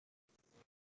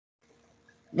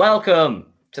Welcome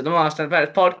to the Master and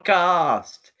Apprentice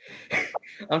podcast.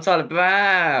 I'm Tyler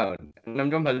Brown, and I'm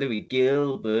joined by Louis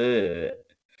Gilbert.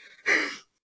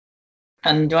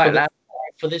 And Right, lad,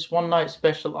 for this one night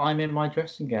special, I'm in my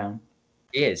dressing gown.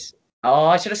 he is. Oh,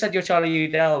 I should have said you're Charlie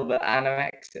Udell, but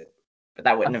anorexic. But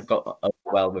that wouldn't have got over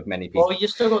well with many people. Well, you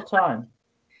still got time.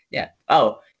 Yeah.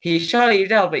 Oh, he's Charlie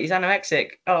Udell, but he's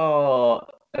anorexic. Oh,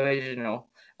 original.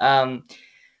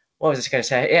 What was I going to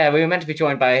say? Yeah, we were meant to be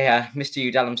joined by Mr.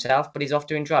 Udell himself, but he's off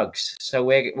doing drugs. So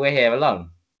we're here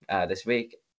alone this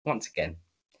week once again.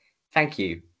 Thank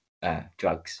you,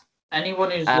 drugs. Anyone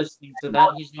who's listening to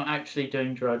that, he's not actually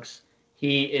doing drugs.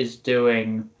 He is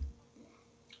doing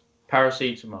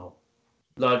paracetamol,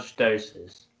 large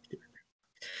doses.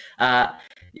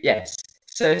 Yes.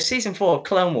 So season 4 of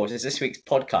Clone Wars is this week's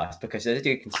podcast because, as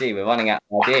you can see, we're running out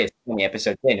of ideas 20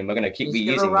 episodes in, and we're going to keep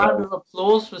reusing. Give a round of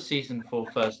applause for season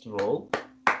 4, first of all.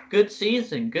 Good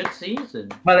season, good season.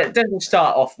 Well, it doesn't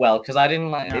start off well because I didn't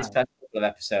like this first couple of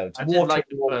episodes. I did like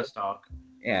the first arc.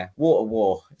 Yeah, Water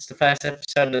War. It's the first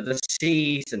episode of the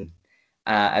season,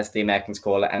 as the Americans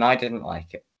call it, and I didn't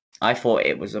like it. I thought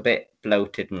it was a bit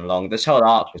bloated and long. This whole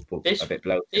arc was a bit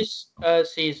bloated. This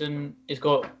season has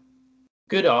got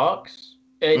good arcs.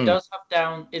 It does have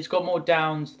down. It's got more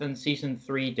downs than season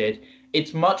 3 did.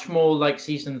 It's much more like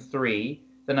season 3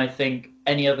 than I think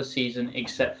any other season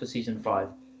except for season 5.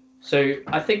 So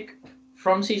I think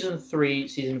from season 3,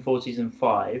 season 4, season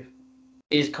 5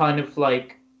 is kind of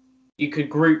like you could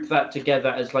group that together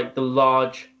as like the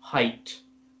large height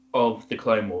of the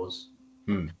Clone Wars.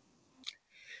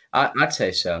 I'd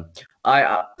say so.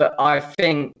 But I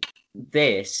think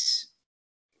this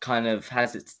kind of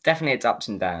has definitely its ups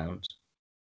and downs,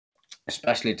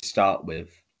 especially to start with.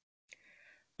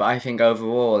 But I think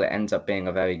overall it ends up being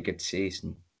a very good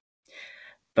season.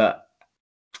 But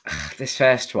this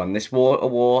first one, this Water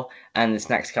War, and this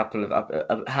next couple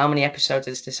of how many episodes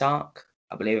is this arc?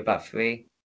 I believe about 3.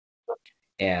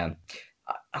 Yeah,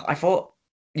 I thought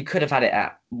you could have had it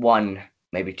at 1,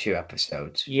 maybe 2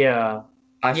 episodes. Yeah.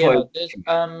 I thought there's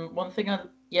one thing.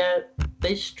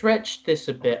 They stretched this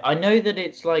a bit. I know that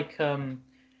it's like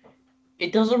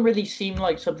it doesn't really seem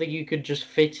like something you could just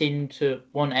fit into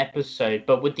 1 episode,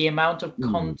 but with the amount of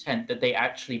content that they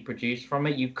actually produced from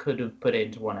it, you could have put it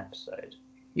into 1 episode.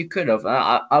 You could have.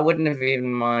 I wouldn't have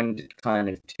even minded kind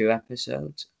of 2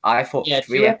 episodes. I thought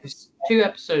 3 episodes. 2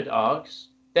 episode arcs.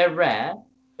 They're rare,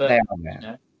 but they are rare. You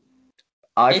know,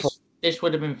 I thought this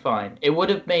would have been fine. It would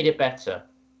have made it better.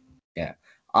 Yeah,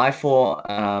 I thought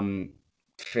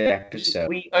 3 episodes.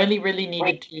 We only really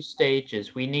needed 2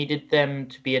 stages. We needed them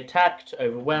to be attacked,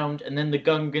 overwhelmed, and then the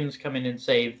Gungans come in and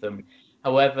save them.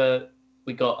 However,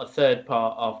 we got a 3rd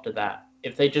part after that.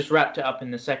 If they just wrapped it up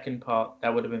in the 2nd part,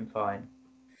 that would have been fine.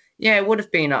 Yeah, it would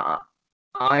have been.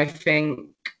 I think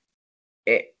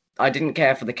I didn't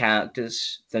care for the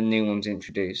characters, the new ones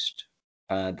introduced,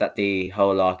 that the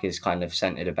whole arc is kind of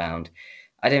centered around.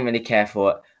 I didn't really care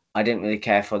for it. I didn't really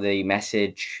care for the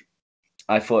message.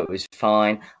 I thought it was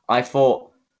fine. I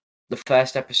thought the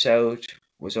first episode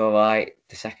was all right.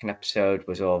 The second episode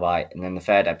was all right. And then the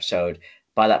 3rd episode,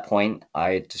 by that point,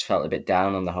 I just felt a bit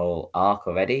down on the whole arc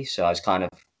already. So I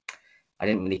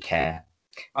didn't really care.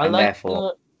 I like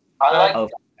the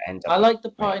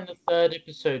part in the 3rd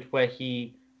episode where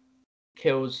he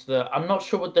kills I'm not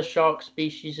sure what the shark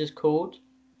species is called.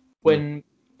 When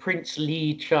Prince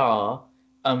Lee Char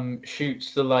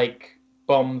shoots the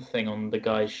bomb thing on the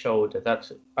guy's shoulder.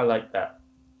 I like that.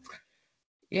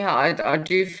 Yeah, I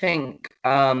do think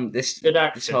this good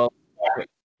action. This whole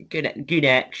good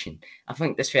action. I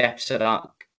think this 3 episode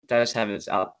arc does have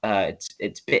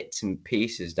its bits and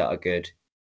pieces that are good,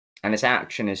 and its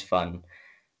action is fun.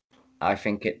 I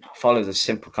think it follows a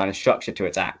simple kind of structure to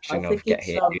its action of get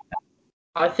here.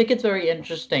 I think it's very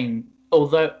interesting,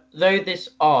 although this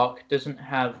arc doesn't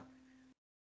have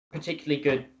particularly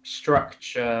good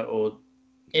structure or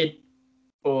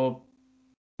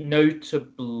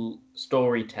notable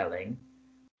storytelling.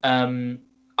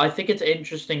 I think it's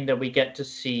interesting that we get to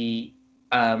see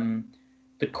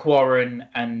the Quarren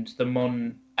and the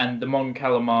Mon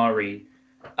Calamari,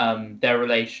 their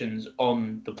relations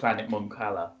on the planet Mon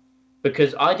Cala,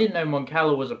 because I didn't know Mon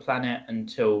Cala was a planet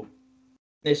until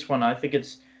this one. I think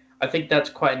that's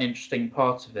quite an interesting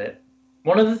part of it.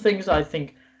 One of the things I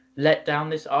think let down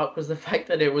this arc was the fact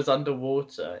that it was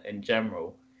underwater in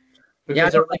general.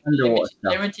 Because there are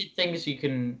limited things you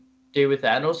can do with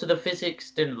that, and also the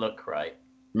physics didn't look right.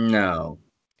 No,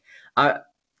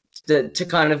 to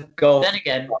kind of go. Then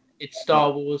again, it's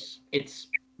Star Wars. It's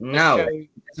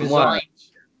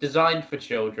designed for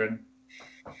children.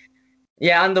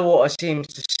 Yeah, underwater seems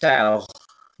to sell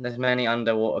There's many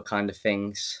underwater kind of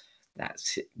things that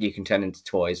you can turn into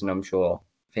toys, and I'm sure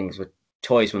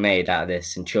toys were made out of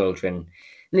this, and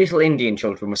little Indian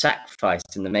children were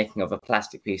sacrificed in the making of a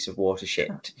plastic piece of water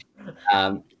shit.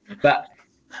 But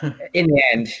in the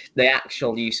end, the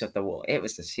actual use of the water, it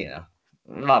was just,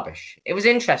 rubbish. It was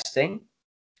interesting.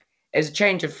 It was a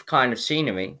change of kind of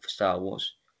scenery for Star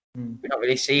Wars. We don't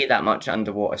really see that much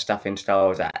underwater stuff in Star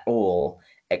Wars at all,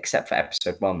 except for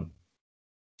Episode 1,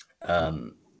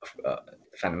 Phantom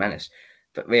Menace.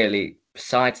 But really,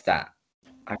 besides that,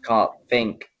 I can't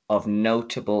think of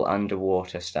notable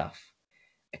underwater stuff.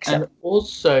 And Except,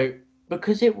 also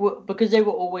because they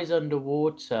were always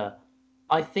underwater,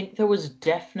 I think there was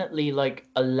definitely like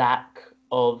a lack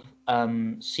of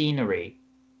scenery.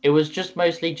 It was just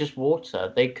mostly just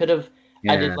water. They could have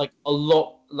added yeah, like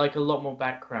a lot more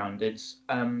background. It's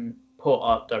poor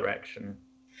art direction.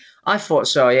 I thought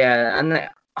so, yeah. And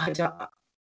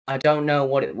I don't know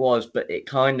what it was, but it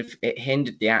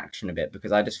hindered the action a bit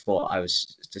because I just thought I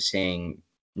was just seeing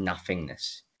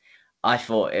nothingness. I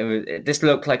thought this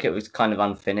looked like it was kind of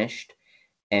unfinished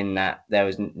in that there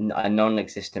was a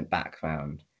non-existent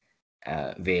background,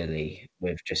 really,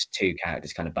 with just two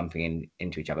characters kind of bumping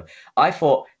into each other. I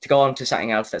thought, to go on to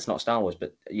something else that's not Star Wars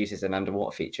but uses an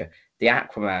underwater feature, the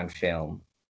Aquaman film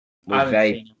I was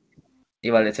haven't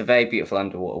seen well, it's a very beautiful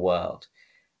underwater world,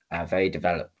 very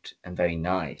developed and very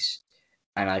nice.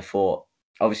 And I thought,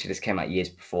 obviously, this came out years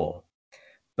before,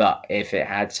 but if it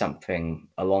had something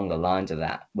along the lines of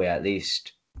that, where at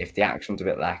least if the action's a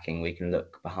bit lacking, we can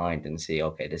look behind and see,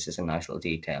 okay, this is a nice little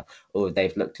detail. Or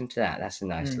they've looked into that. That's a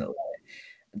nice it. little.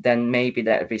 Then maybe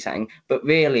that would be something. But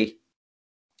really,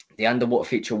 the underwater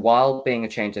feature, while being a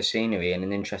change of scenery in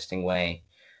an interesting way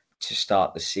to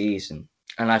start the season,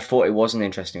 and I thought it was an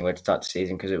interesting way to start the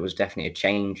season because it was definitely a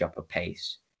change up a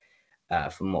pace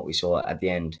from what we saw at the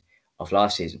end of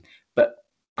last season. But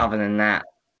other than that,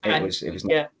 And it we was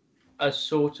get a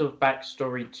sort of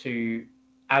backstory to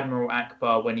Admiral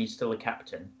Akbar when he's still a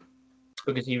captain,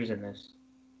 because he was in this.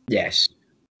 yes,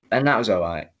 and that was all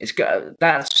right. It's good.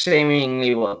 That's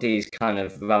seemingly what these kind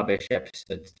of rubbish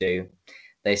episodes do.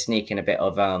 They sneak in a bit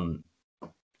of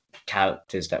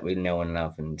characters that we know and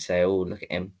love and say, "Oh, look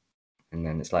at him," and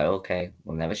then it's like, "Okay,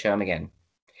 we'll never show him again,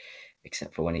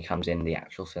 except for when he comes in the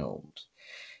actual films."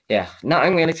 Yeah,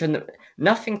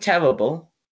 nothing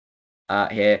terrible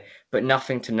here, but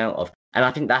nothing to note of, and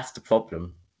I think that's the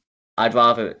problem. I'd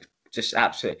rather just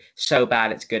absolutely so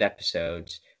bad it's good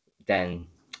episodes than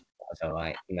that's all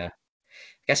right. I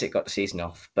guess it got the season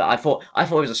off, but I thought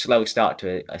it was a slow start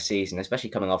to a season, especially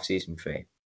coming off season 3.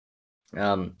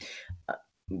 Um,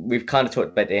 we've kind of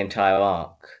talked about the entire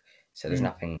arc, so there's Mm,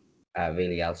 nothing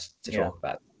really else to yeah, talk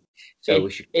about. So we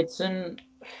it should. it's an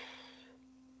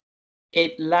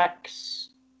it lacks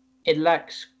it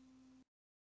lacks.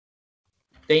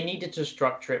 They needed to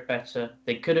structure it better.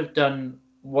 They could have done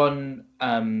one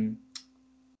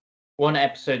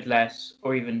episode less,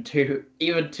 or even two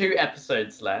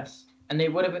episodes less, and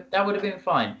that would have been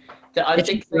fine. I It's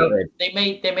just think bloated. they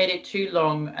made it too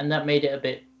long, and that made it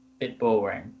a bit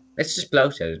boring. It's just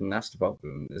bloated, and that's the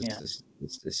problem. Yeah.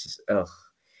 Ugh.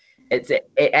 It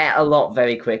ate a lot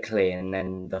very quickly, and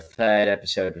then the third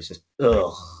episode was just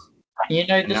ugh, You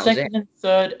know, and the that was it. second and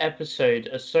third episode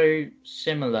are so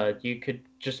similar, you could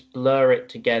just blur it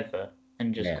together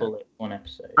and just Yeah. call it one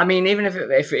episode. I mean, even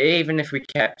if we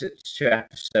kept it to 2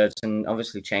 episodes and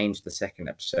obviously changed the second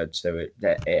episode so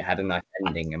that it had a nice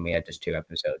ending and we had just 2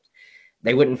 episodes,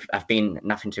 they wouldn't have been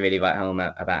nothing to really write home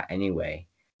about anyway.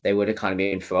 They would have kind of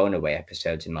been thrown away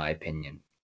episodes, in my opinion.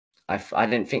 I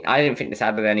didn't think this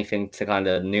added anything to kind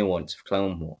of nuance of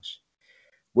Clone Wars,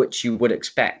 which you would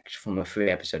expect from a 3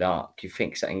 episode arc. You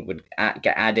think something would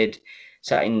get added,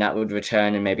 something that would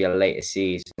return in maybe a later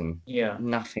season. Yeah.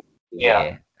 Nothing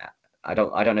here. I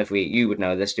don't know if you would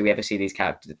know this. Do we ever see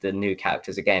the new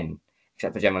characters again,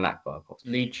 except for General Akbar, of course?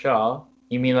 Lee Char?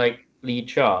 You mean like Lee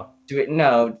Char? Do it?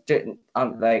 No,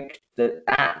 like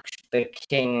the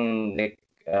king,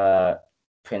 the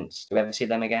prince. Do we ever see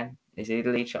them again? Is he the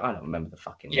lead? I don't remember the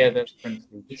fucking Yeah, that's names. Prince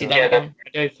Lee You see Char. them again? I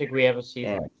don't think we ever see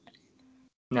Yeah. them.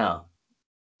 No.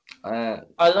 I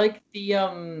like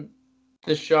the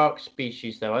shark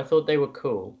species though. I thought they were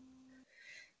cool.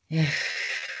 Yeah.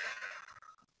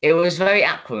 It was very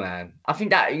Aquaman. I think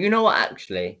that what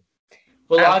actually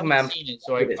Well, I haven't Aquaman seen it,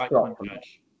 so copied its I plot can't from.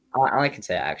 judge. I can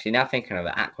say it actually. Now thinking of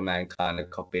it, Aquaman kind of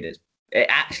copied its. It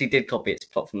actually did copy its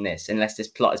plot from this, unless this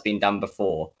plot has been done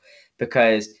before,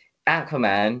 because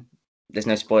Aquaman. There's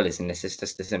no spoilers in this. It's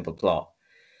just a simple plot.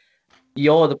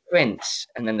 You're the prince,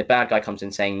 and then the bad guy comes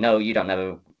in saying, "No, you don't have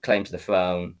a claim to the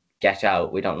throne. Get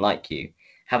out. We don't like you."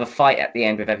 have a fight at the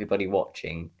end with everybody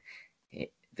watching.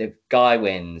 The guy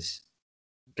wins.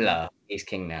 Blah. He's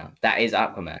king now. That is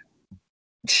Aquaman.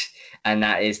 And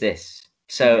that is this.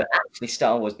 So actually,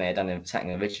 Star Wars may have done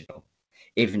something original,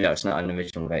 even though it's not an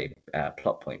original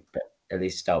plot point. But at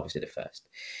least Star Wars did it first.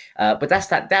 But that's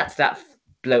that. That's that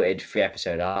bloated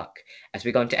 3-episode arc. As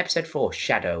we go into episode 4,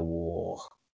 Shadow War.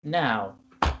 Now,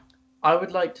 I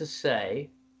would like to say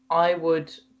I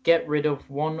would get rid of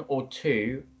 1 or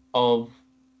 2 of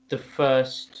the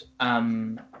first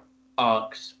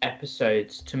arc's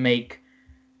episodes to make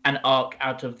an arc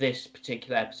out of this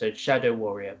particular episode, Shadow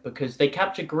Warrior, because they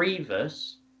capture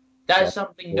Grievous. That is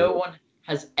something no one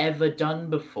has ever done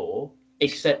before,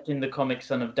 except in the comic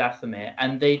Son of Dathomir,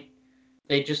 and they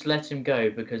just let him go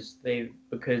because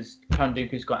Count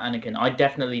Dooku's got Anakin. I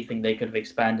definitely think they could have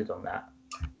expanded on that.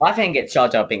 I think it's Jar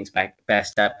Jar Binks'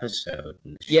 best episode.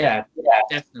 Yeah,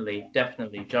 definitely.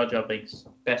 Jar Jar Binks'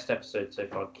 best episode so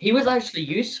far. He was actually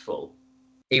useful.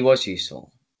 He was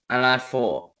useful, and I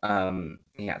thought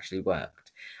he actually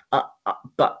worked.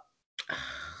 But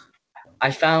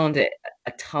I found it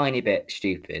a tiny bit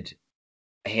stupid,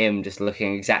 him just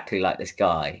looking exactly like this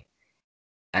guy,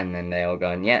 and then they all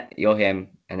going, "Yeah, you're him,"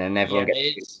 and then everyone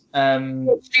gets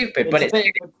stupid. But it's a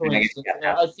bit of a coincidence.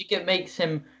 I think it makes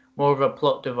him more of a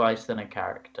plot device than a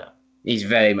character. He's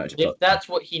very much. If that's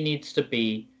what he needs to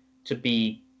be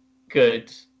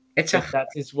good, that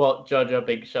is what Jar Jar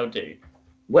Binks shall do.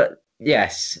 Well,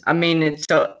 yes. I mean, it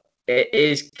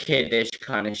is kiddish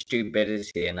kind of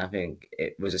stupidity, and I think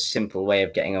it was a simple way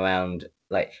of getting around.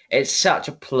 Like, it's such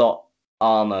a plot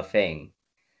armor thing.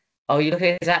 Oh, you look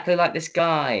exactly like this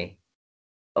guy.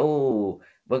 Oh,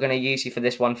 we're gonna use you for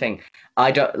this one thing.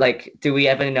 I don't like. Do we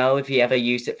ever know if he ever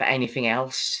used it for anything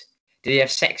else? Did he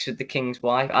have sex with the king's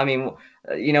wife? I mean,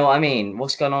 you know what I mean?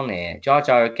 What's going on here? Jar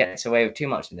Jar gets away with too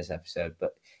much in this episode,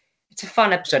 but it's a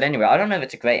fun episode anyway. I don't know if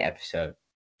it's a great episode.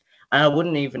 And I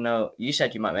wouldn't even know. You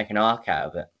said you might make an arc out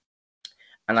of it,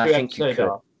 and I think you could.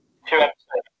 2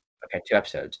 episodes. Okay, 2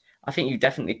 episodes. I think you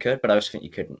definitely could, but I also think you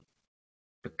couldn't,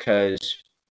 because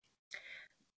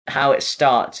how it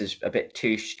starts is a bit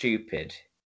too stupid.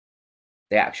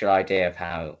 The actual idea of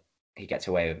how he gets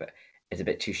away with it is a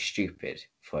bit too stupid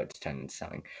for it to turn into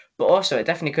something. But also, it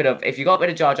definitely could have. If you got rid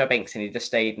of Jar Jar Binks and he just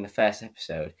stayed in the first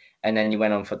episode, and then you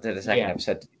went on to the second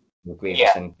episode with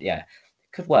Grievous, and it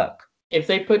could work. If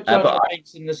they put Jar Jar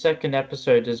Binks in the second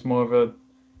episode as more of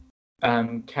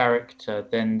a character,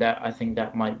 then I think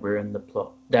that might ruin the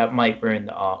plot. That might ruin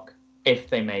the arc if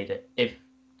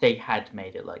they had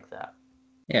made it like that.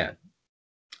 Yeah.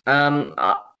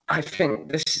 I think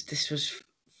this was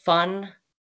fun.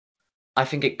 I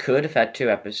think it could have had 2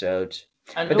 episodes.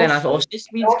 And but then I thought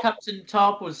this means Captain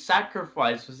Tarpal's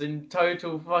sacrifice was in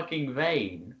total fucking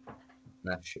vain.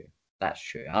 That's true. That's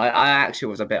true. I actually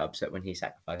was a bit upset when he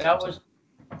sacrificed himself.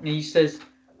 He says,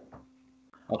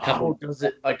 how does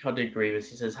it... I can't agree with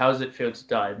this. He says, how does it feel to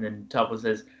die? And then Tarpal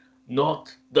says,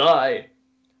 not die.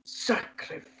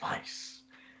 Sacrifice.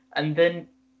 And then,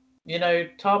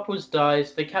 Tarpal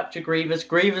dies. They capture Grievous.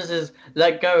 Grievous is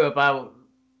let go about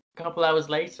a couple hours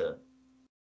later.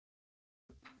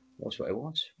 Was what it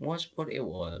was. Was what it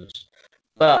was.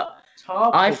 But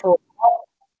Tarpal... I thought...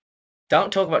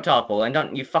 Don't talk about Tarpal, and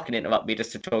don't you fucking interrupt me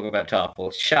just to talk about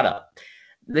Tarpal. Shut up.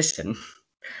 Listen,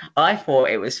 I thought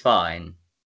it was fine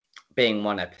being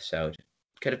 1 episode.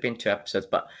 Could have been 2 episodes,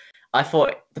 but I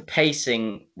thought the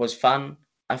pacing was fun.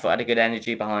 I thought it had a good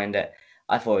energy behind it.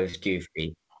 I thought it was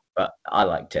goofy, but I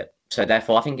liked it. So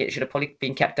therefore, I think it should have probably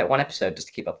been kept at 1 episode just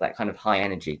to keep up that kind of high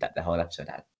energy that the whole episode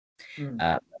had.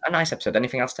 A nice episode.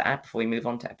 Anything else to add before we move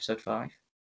on to episode 5?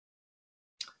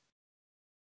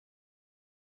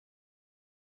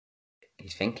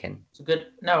 He's thinking. It's a good...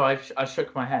 No, I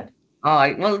shook my head.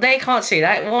 Oh, well, they can't see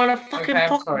that. What a fucking... Okay,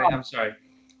 I'm sorry.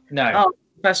 No. Oh,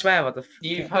 I swear. What the...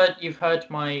 You've heard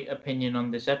my opinion on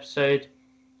this episode.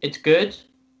 It's good.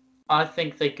 I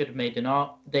think they could have made an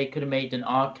arc. They could have made an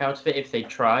arc out of it if they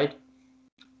tried,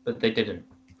 but they didn't.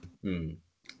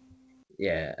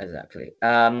 Yeah, exactly.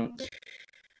 I'm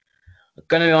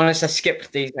gonna be honest. I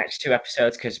skipped these next 2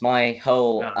 episodes because my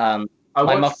whole I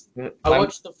watched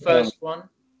the first one.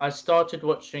 I started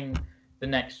watching the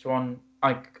next one.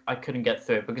 I couldn't get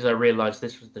through it because I realized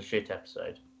this was the shit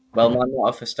episode. Well, my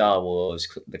motto for Star Wars,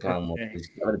 the Clone Wars, is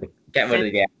get rid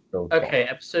of the episode. Okay,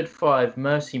 episode 5,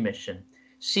 Mercy Mission.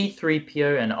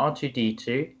 C-3PO and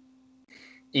R2-D2.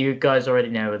 You guys already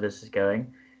know where this is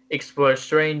going. Explore a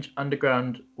strange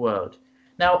underground world.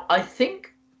 Now, I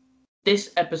think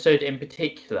this episode in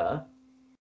particular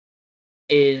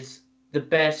is the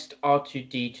best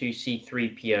R2-D2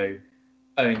 C-3PO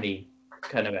only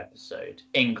kind of episode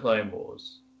in Clone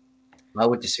Wars. I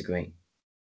would disagree.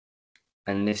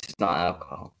 And this is not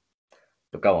alcohol.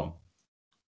 But go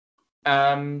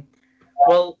on.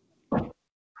 Well,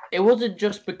 it wasn't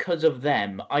just because of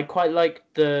them. I quite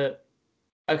liked the.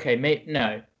 Okay,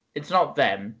 no, it's not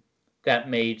them that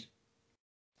made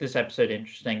this episode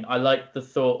interesting. I liked the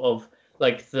thought of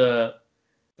like the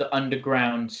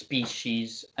underground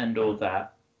species and all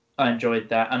that. I enjoyed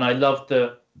that, and I loved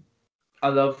the I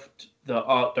loved the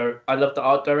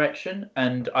art direction,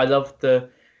 and I loved the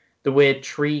weird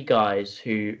tree guys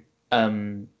who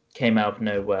came out of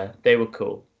nowhere. They were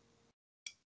cool.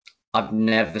 I've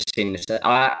never seen this.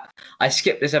 I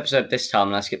skipped this episode this time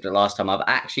and I skipped it last time. I've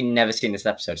actually never seen this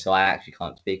episode, so I actually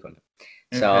can't speak on it.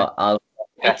 Okay, So I'll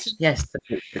it's yes,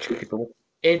 the true people.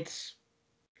 it's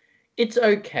it's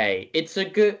okay. It's a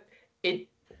good it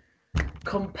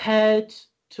compared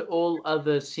to all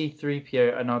other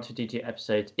C3PO and R2D2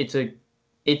 episodes. It's a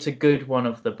good one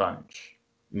of the bunch.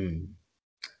 Mm.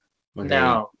 Well,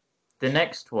 Now, the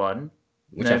next one,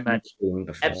 which I've never Nomad seen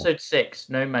before. episode 6,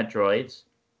 Nomad Droids,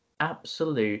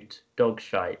 absolute dog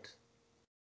shite.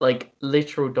 Like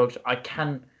literal dog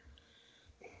shite.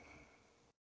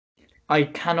 I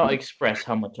cannot express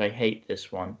how much I hate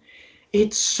this one.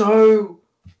 It's so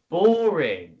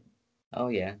boring. Oh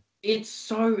yeah. It's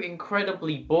so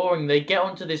incredibly boring. They get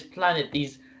onto this planet,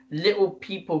 these little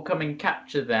people come and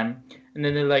capture them, and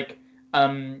then they're like,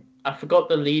 I forgot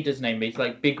the leader's name, but he's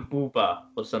like Big Booba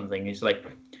or something. He's like,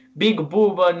 Big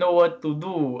Booba know what to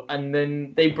do, and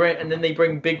then they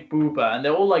bring Big Booba, and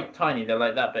they're all like tiny, they're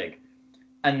like that big,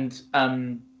 and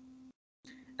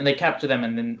they capture them,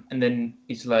 and then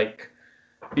he's like,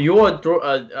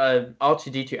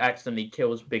 R2D2 accidentally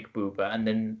kills Big Booba, and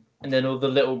then all the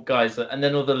little guys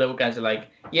are like,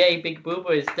 "Yay, Big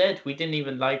Booba is dead. We didn't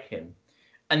even like him."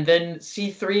 And then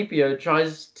C3PO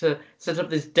tries to set up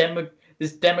this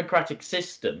democratic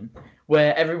system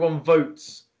where everyone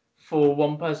votes for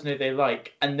one person who they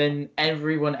like, and then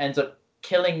everyone ends up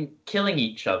killing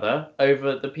each other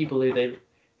over the people who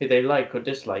they like or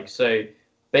dislike. So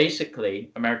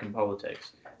basically, American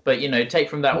politics. But take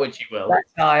from that which you will.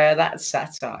 Satire. That's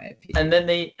satire. And then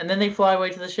they fly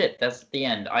away to the ship. That's the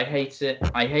end. I hate it.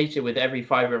 I hate it with every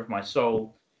fiber of my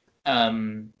soul.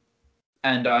 And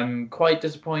I'm quite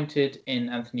disappointed in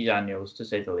Anthony Daniels, to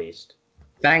say the least.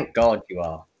 Thank God you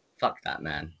are. Fuck that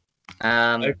man.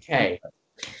 Okay.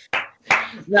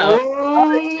 No.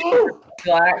 Oh!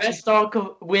 Best arc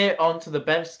of we're on to the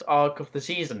best arc of the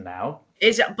season now.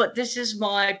 But this is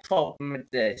my problem with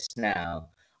this now.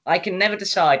 I can never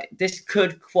decide. This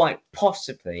could quite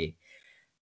possibly,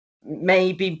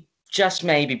 just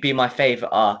maybe, be my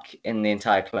favorite arc in the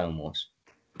entire Clone Wars.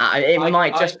 It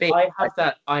might just be. I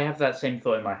have that same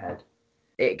thought in my head.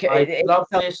 I love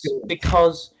this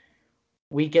because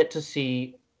we get to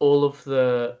see all of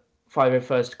the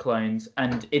 501st clones,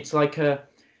 and it's like a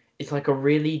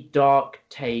really dark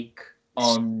take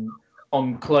on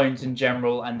clones in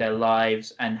general and their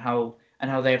lives and how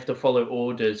they have to follow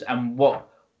orders, and what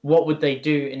would they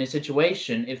do in a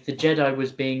situation if the Jedi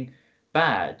was being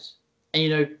bad.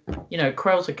 And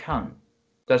Krell's a cunt.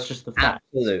 That's just the fact.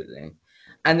 Absolutely.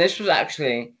 And this was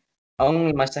actually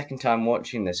only my second time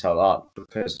watching this whole arc,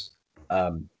 because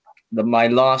my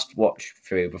last watch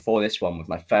through before this one was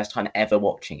my first time ever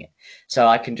watching it. So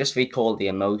I can just recall the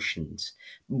emotions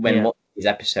when watching these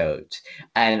episodes,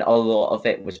 and a lot of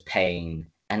it was pain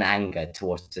and anger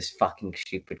towards this fucking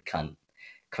stupid cunt,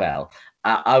 Krell.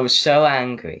 I was so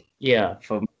angry. Yeah.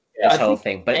 For this whole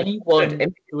thing. But anyone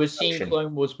who has seen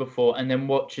Clone Wars before and then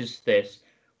watches this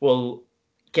will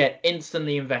get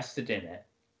instantly invested in it,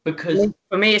 because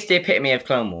for me it's the epitome of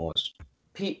Clone Wars.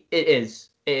 It is.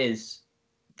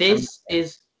 This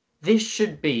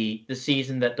should be the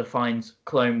season that defines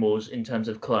Clone Wars in terms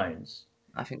of clones.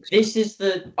 I think so. This is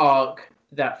the arc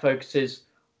that focuses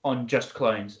on just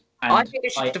clones, and I think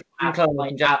it should define Clone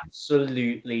Wars. I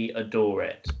absolutely adore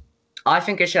it. I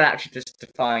think it should actually just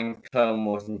define Clone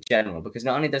Wars in general, because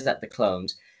not only does that the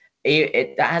clones,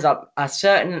 it has a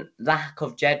certain lack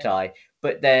of Jedi,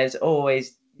 but there's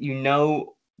always, the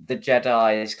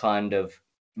Jedi's kind of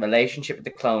relationship with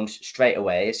the clones straight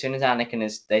away. As soon as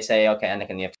they say, okay,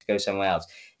 Anakin, you have to go somewhere else,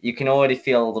 you can already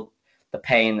feel the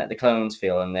pain that the clones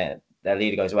feel, and their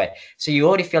leader goes away. So you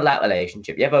already feel that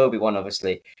relationship. You have Obi-Wan,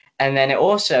 obviously. And then it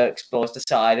also explores the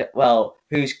side, well,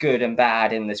 who's good and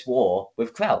bad in this war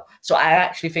with Krell. So I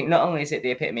actually think not only is it the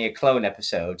epitome of clone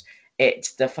episodes,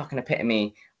 it's the fucking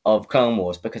epitome of Clone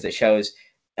Wars, because it shows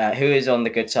who is on the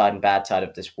good side and bad side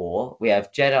of this war. We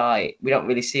have Jedi. We don't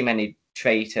really see many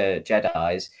traitor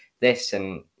Jedis, this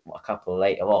and a couple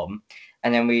later on.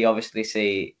 And then we obviously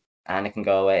see Anakin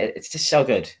go away. It's just so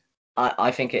good. I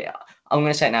think I'm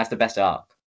going to say it now, it's the best arc,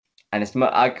 and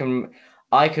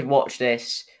I could watch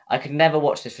this. I could never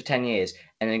watch this for 10 years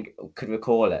and then could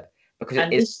recall it because it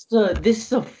And is. this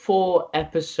is a 4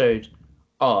 episode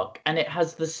arc, and it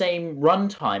has the same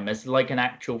runtime as like an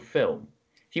actual film.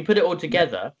 If you put it all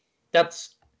together,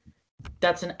 that's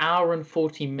an hour and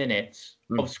 40 minutes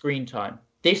of screen time.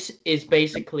 This is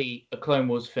basically a Clone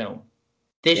Wars film.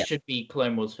 This Yeah, should be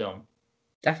Clone Wars film.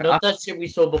 definitely. Not that shit we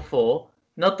saw before.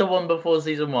 Not the one before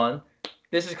season 1.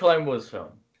 This is Clone Wars film.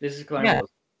 This is Clone Yeah. Wars.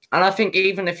 And I think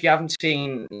even if you haven't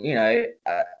seen,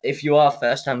 if you are a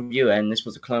first-time viewer and this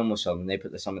was a Clone Wars film and they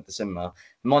put this on at the cinema,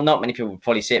 not many people would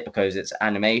probably see it because it's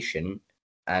animation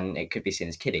and it could be seen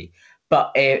as kiddie.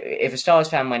 But if a Star Wars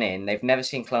fan went in, they've never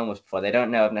seen Clone Wars before, they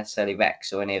don't know of necessarily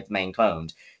Rex or any of the main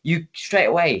clones, you straight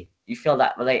away, you feel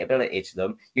that relatability to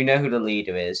them. You know who the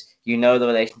leader is. You know the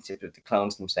relationship with the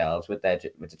clones themselves, with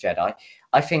the Jedi.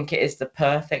 I think it is the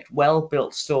perfect,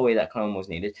 well-built story that Clone Wars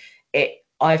needed.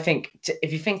 I think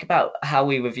if you think about how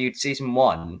we reviewed season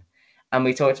 1, and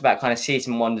we talked about kind of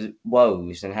season 1's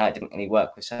woes and how it didn't really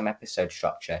work with some episode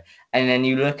structure, and then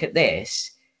you look at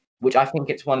this, which I think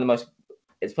it's probably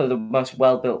the most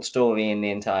well-built story in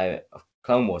the entire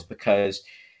Clone Wars because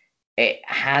it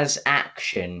has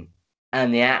action,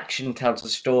 and the action tells a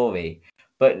story,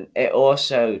 but it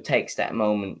also takes its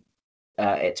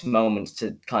moments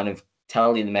to kind of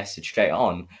tell you the message straight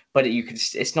on. But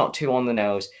it's not too on the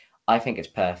nose. I think it's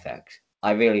perfect.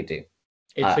 I really do.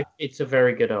 It's a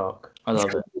very good arc. I love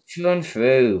it. Through and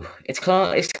through. It's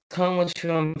Clone Wars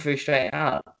through and through straight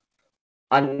out.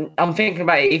 I'm thinking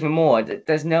about it even more.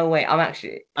 There's no way. And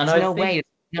There's I no think way.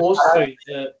 also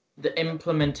the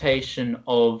implementation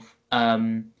of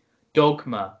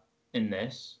Dogma in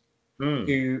this,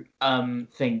 who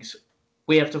thinks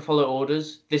we have to follow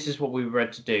orders. This is what we were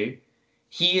read to do.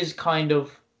 He is kind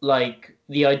of like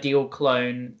the ideal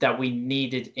clone that we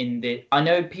needed in the. I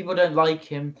know people don't like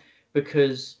him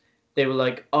because they were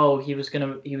like, "Oh, he was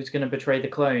gonna betray the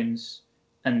clones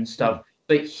and stuff."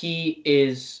 But he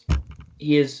is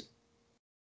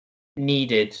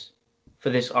needed for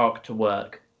this arc to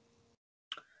work.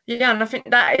 Yeah, and I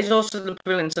think that is also the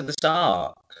brilliance of this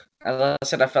arc. As I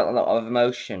said, I felt a lot of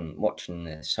emotion watching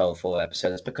this whole 4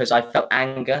 episodes because I felt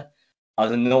anger. I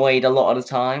was annoyed a lot of the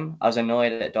time. I was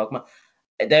annoyed at Dogma.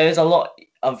 There is a lot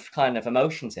of kind of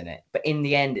emotions in it, but in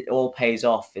the end, it all pays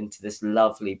off into this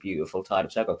lovely, beautiful tide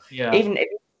of circle. Yeah. Even if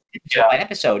by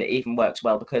episode, it even works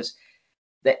well because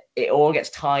it all gets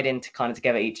tied into kind of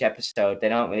together each episode. They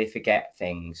don't really forget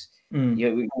things.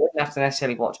 You wouldn't have to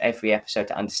necessarily watch every episode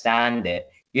to understand it.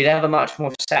 You'd have a much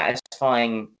more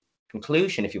satisfying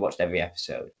conclusion if you watched every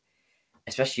episode,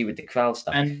 especially with the Krell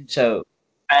stuff. And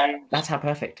that's how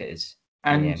perfect it is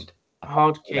in the end.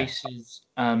 Hardcase's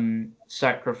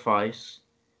sacrifice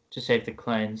to save the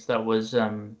clones, that was I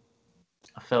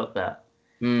felt that.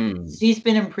 He's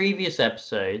been in previous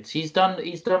episodes. He's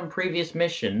done previous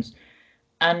missions,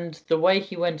 and the way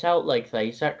he went out like that,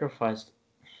 he sacrificed.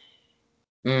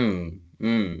 I can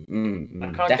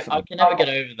never get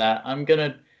over that. I'm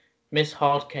gonna miss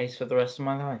Hardcase for the rest of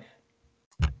my life.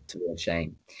 It's a real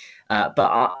shame,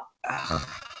 but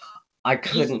I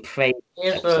couldn't praise.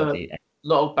 Here's a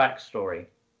lot of backstory.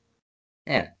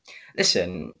 Yeah,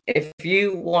 listen. If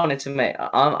you wanted to make,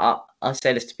 I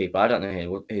say this to people. I don't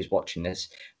know who's watching this,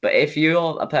 but if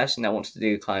you're a person that wants to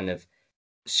do kind of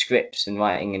scripts and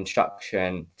writing and structure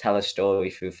and tell a story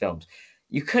through films,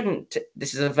 you couldn't.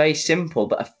 This is a very simple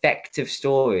but effective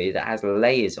story that has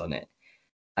layers on it,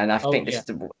 and I think this is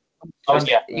the.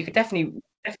 You could definitely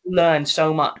learn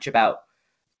so much about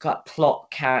plot,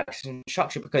 characters, and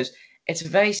structure because it's a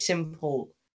very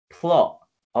simple plot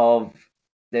of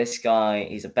this guy.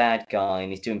 He's a bad guy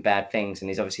and he's doing bad things and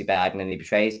he's obviously bad and then he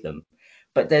betrays them.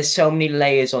 But there's so many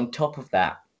layers on top of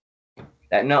that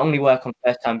not only work on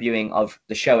first time viewing of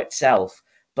the show itself,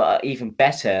 but are even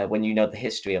better when you know the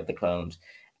history of the clones.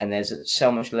 And there's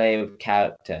so much layer of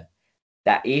character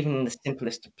that even the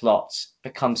simplest of plots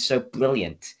becomes so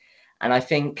brilliant. And I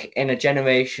think in a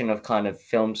generation of kind of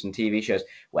films and TV shows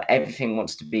where everything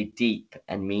wants to be deep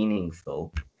and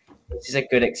meaningful, this is a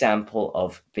good example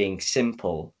of being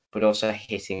simple, but also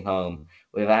hitting home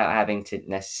without having to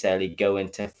necessarily go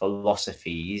into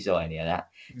philosophies or any of that.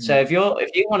 So if you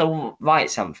want to write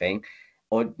something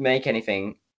or make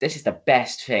anything, this is the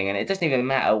best thing, and it doesn't even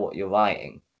matter what you're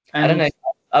writing. I don't know.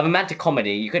 A romantic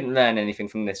comedy, you couldn't learn anything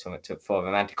from this for a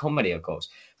romantic comedy, of course,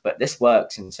 but this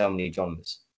works in so many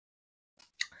genres.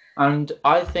 And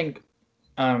I think,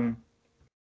 definitely.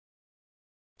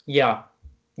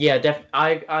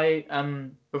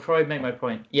 I before I make my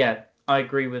point, I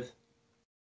agree with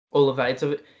all of that.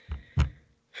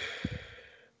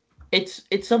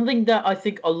 it's something that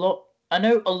I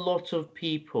know a lot of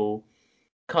people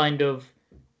kind of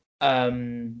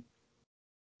um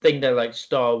think that like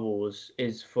Star Wars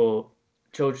is for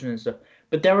children and stuff,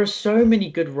 but there are so many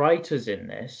good writers in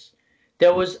this.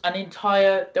 There was an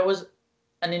entire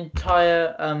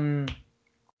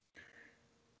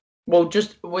well,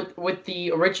 just with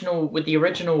the original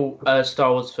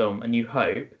Star Wars film, A New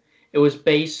Hope, it was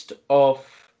based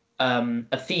off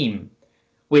a theme,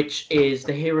 which is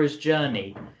the hero's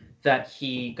journey, that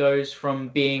he goes from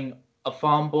being a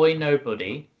farm boy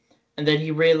nobody, and then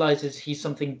he realizes he's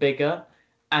something bigger,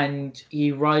 and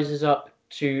he rises up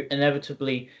to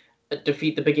inevitably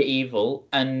defeat the bigger evil,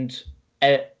 and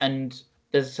there's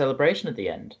a celebration at the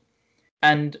end.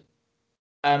 And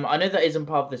I know that isn't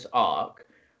part of this arc,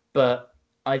 but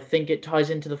I think it ties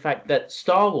into the fact that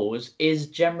Star Wars is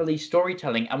generally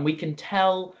storytelling, and we can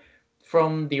tell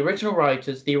from the original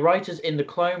writers, the writers in the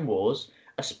Clone Wars,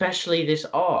 especially this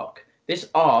arc. This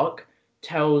arc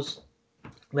tells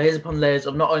layers upon layers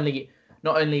of not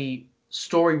only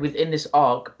story within this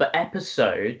arc, but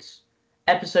episodes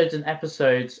and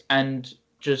episodes, and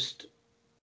just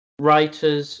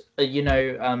writers,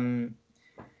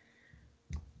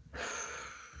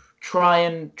 try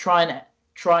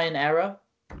and error,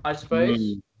 I suppose.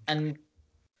 Mm. And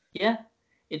yeah,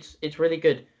 it's really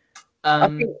good. I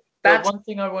think But that's one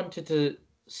thing I wanted to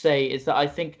say is that I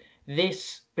think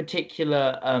this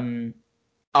particular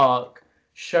arc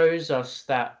shows us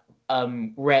that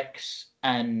Rex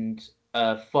and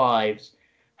Fives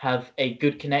have a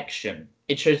good connection.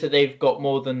 It shows that they've got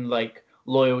more than like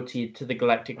loyalty to the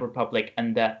Galactic Republic,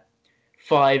 and that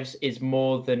Fives is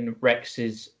more than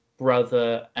Rex's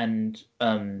brother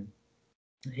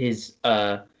his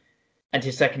uh and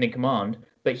his second in command,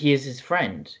 but he is his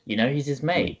friend. He's his mm,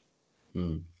 mate.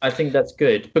 mm, I think that's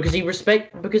good because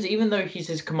even though he's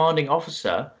his commanding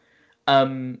officer,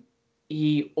 um,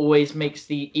 he's always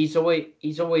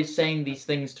saying these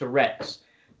things to Rex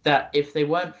that if they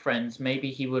weren't friends, maybe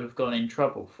he would have gone in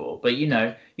trouble for. But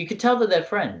you could tell that they're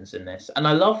friends in this, and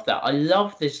I love that. I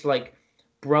love this like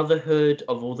brotherhood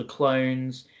of all the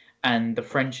clones and the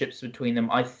friendships between them.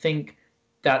 I think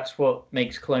that's what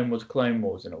makes Clone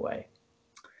Wars in a way.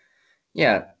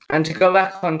 yeah. And to go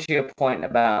back onto your point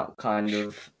about kind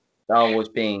of Star Wars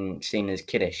being seen as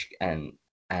kiddish and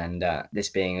this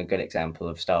being a good example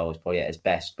of Star Wars probably at its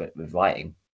best, but with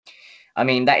writing. I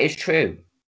mean, that is true.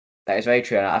 That is very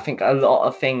true. And I think a lot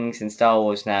of things in Star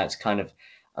Wars now, it's kind of,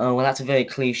 oh, well, that's a very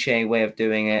cliche way of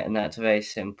doing it, and that's a very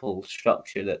simple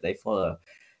structure that they follow.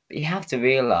 But you have to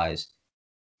realize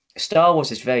Star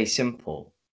Wars is very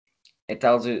simple. It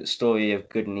tells a story of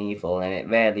good and evil, and it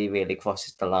rarely really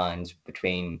crosses the lines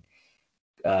between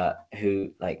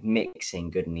who like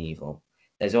mixing good and evil.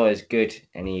 There's always good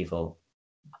and evil,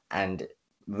 and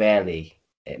rarely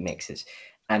it mixes.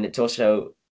 And it's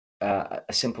also a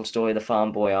simple story, the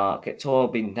farm boy arc. It's all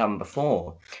been done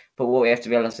before, but what we have to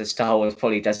realize is Star Wars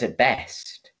probably does it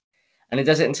best, and it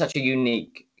does it in such a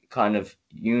unique kind of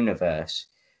universe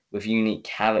with unique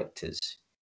characters.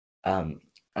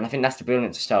 And I think that's the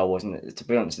brilliance of Star Wars, and it's the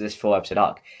brilliance of this four-episode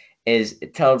arc, is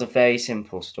it tells a very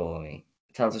simple story.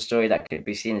 It tells a story that could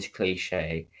be seen as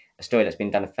cliche, a story that's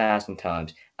been done 1,000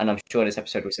 times, and I'm sure this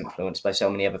episode was influenced by so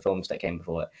many other films that came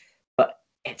before it. But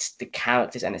it's the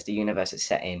characters and it's the universe it's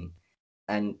set in,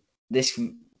 and this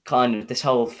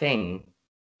whole thing,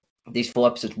 these four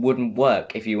episodes wouldn't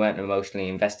work if you weren't emotionally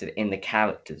invested in the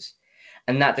characters.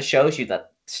 And that just shows you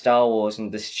that Star Wars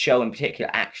and this show in particular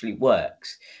actually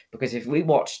works. Because if we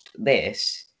watched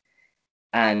this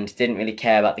and didn't really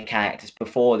care about the characters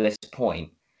before this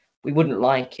point, we wouldn't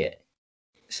like it.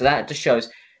 So that just shows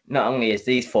not only is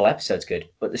these four episodes good,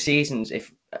 but the seasons,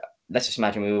 if let's just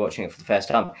imagine we were watching it for the first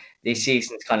time, these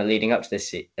seasons kind of leading up to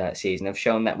this season have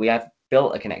shown that we have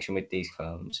built a connection with these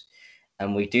clones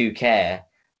and we do care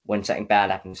when something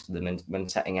bad happens to them and when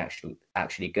something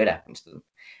actually good happens to them.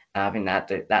 And I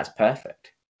think that's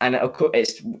perfect. And of course,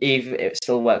 it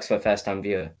still works for a first time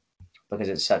viewer because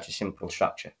it's such a simple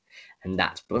structure, and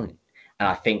that's brilliant. And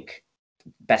I think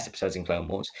best episodes in Clone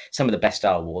Wars, some of the best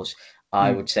Star Wars.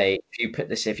 I Mm. would say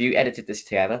if you edited this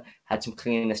together, had some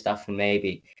cleaner stuff, and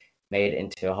maybe made it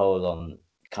into a whole on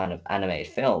kind of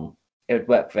animated film, it would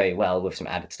work very well with some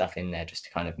added stuff in there just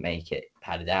to kind of make it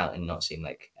padded out and not seem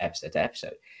like episode to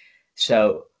episode.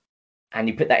 So, and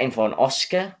you put that in for an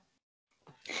Oscar,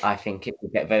 I think it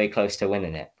would get very close to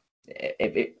winning it.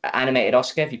 Animated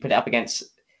Oscar, if you put it up against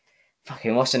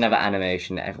fucking what's another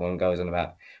animation that everyone goes on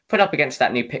about, put up against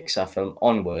that new Pixar film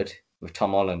Onward with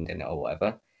Tom Holland in it or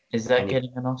whatever, Is that and you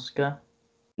getting an Oscar?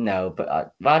 no, but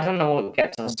I don't know what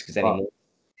gets Oscars But anymore.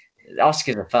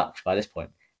 Oscars are fucked by this point.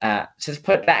 So to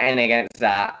put that in against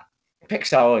that,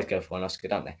 Pixar always go for an Oscar,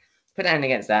 don't they? Put that in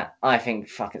against that, I think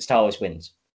fucking Star Wars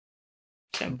wins.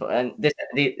 And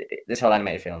this whole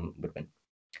animated film would win.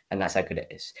 And that's how good it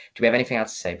is. Do we have anything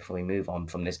else to say before we move on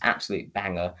from this absolute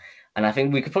banger? And I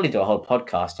think we could probably do a whole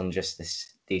podcast on just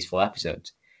these 4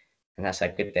 episodes. And that's how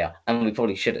good they are. And we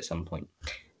probably should at some point.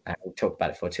 We'll talk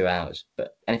about it for 2 hours.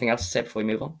 But anything else to say before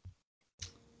we move on?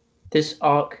 This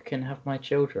arc can have my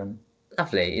children.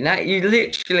 Lovely. You know, you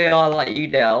literally are like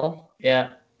Udell. Yeah.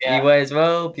 You wear his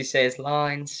robe, you say his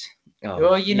lines. Oh,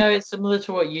 well, it's similar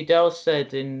to what Udell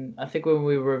said in, I think when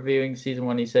we were reviewing season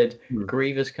 1, he said,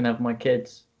 Grievous can have my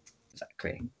kids.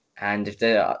 Exactly. And if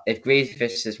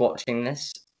Grievous is watching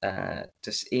this,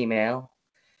 just email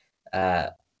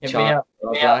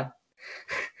Charlie,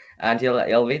 and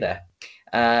he'll be there.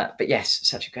 But yes,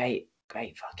 such a great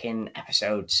fucking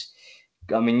episodes.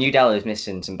 I mean, Udell is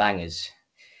missing some bangers.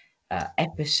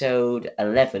 Episode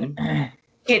 11,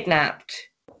 Kidnapped.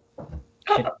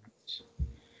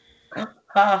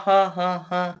 Ha ha ha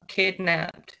ha!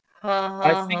 Kidnapped. Ha ha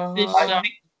ha. I think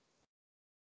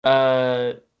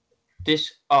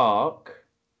this arc.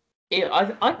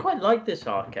 I quite like this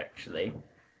arc actually.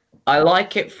 I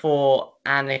like it for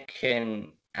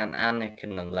Anakin and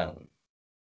Anakin alone.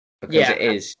 Because it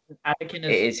is.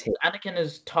 Anakin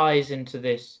has ties into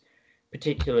this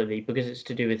particularly because it's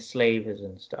to do with slavers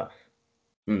and stuff.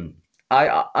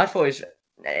 I thought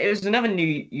it was another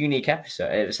new unique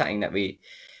episode. It was something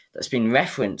that's been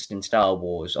referenced in Star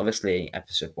Wars, obviously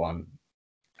episode 1,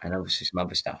 and obviously some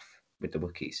other stuff with the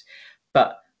Wookiees.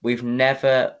 But we've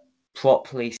never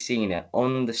properly seen it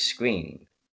on the screen,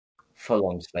 full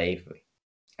on slavery.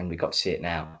 And we got to see it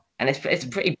now. And it's a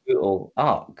pretty brutal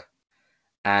arc.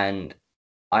 And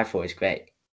I thought it was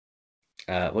great.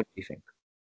 What do you think?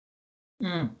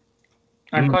 I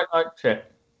quite liked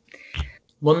it.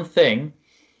 One thing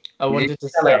I wanted to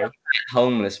say.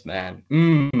 Homeless man.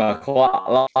 I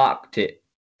quite liked it.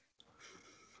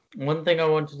 One thing I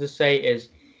wanted to say is,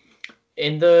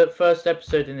 in the first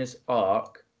episode in this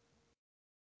arc,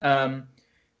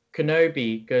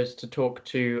 Kenobi goes to talk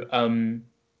to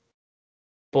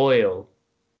Boyle,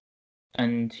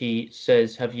 and he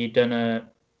says, "Have you done a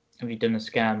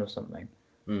scan or something?"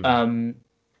 And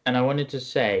I wanted to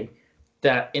say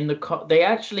that in they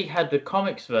actually had the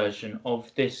comics version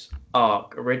of this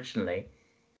arc originally,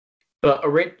 but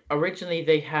originally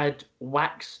they had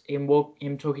him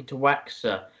talking to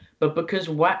Waxer, but because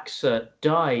Waxer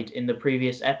died in the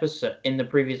previous episode in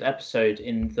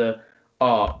the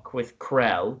arc with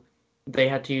Krell, they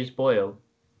had to use Boyle.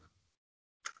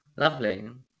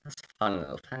 Lovely. That's a fun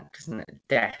little fact, isn't it?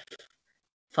 Death.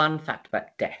 Fun fact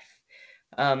about death.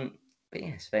 But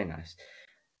yes, very nice.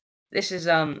 This is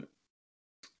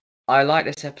I like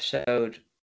this episode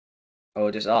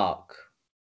or this arc,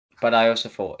 but I also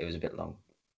thought it was a bit long.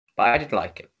 But I did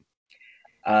like it.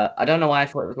 I don't know why I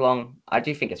thought it was long. I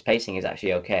do think its pacing is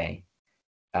actually okay.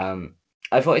 I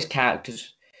thought his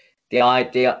characters, the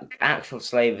actual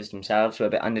slavers themselves, were a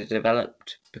bit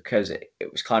underdeveloped because it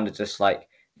was kind of just like,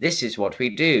 this is what we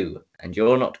do, and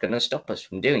you're not going to stop us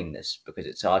from doing this because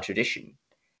it's our tradition.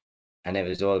 And it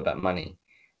was all about money.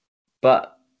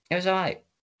 But it was alright.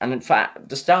 And in fact,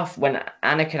 the stuff when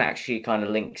Anakin actually kind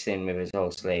of links in with his whole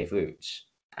slave roots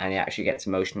and he actually gets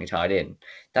emotionally tied in,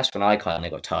 that's when I kind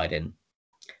of got tied in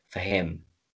for him.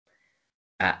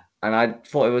 And I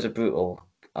thought it was a brutal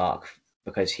arc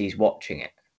because he's watching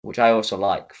it, which I also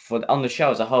like. On the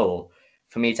show as a whole,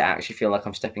 for me to actually feel like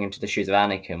I'm stepping into the shoes of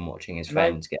Anakin watching his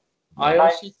friends get. I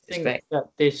also think that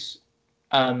this,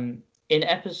 in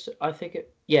episode, I think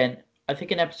in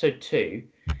episode 2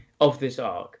 of this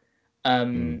arc,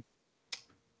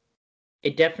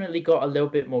 it definitely got a little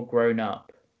bit more grown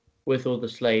up with all the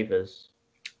slavers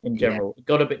in general. It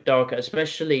got a bit darker,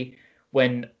 especially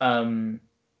when the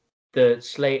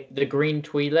green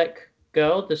Twi'lek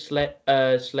girl, the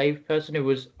slave person who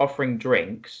was offering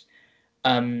drinks,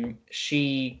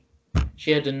 she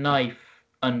had a knife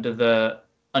under the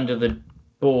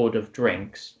board of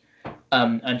drinks,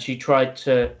 and she tried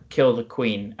to kill the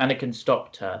queen. Anakin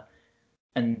stopped her,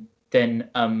 and then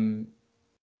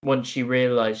once she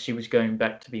realized she was going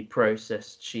back to be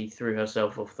processed, she threw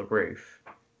herself off the roof.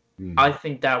 I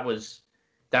think that was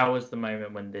the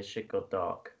moment when this shit got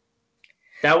dark.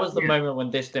 That was the moment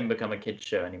when this didn't become a kid's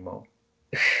show anymore.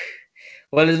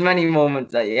 Well, there's many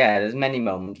moments but that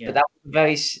was a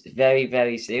very, very,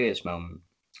 very serious moment,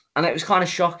 and it was kind of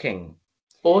shocking.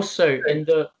 Also, in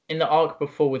the arc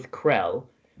before with Krell,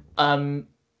 I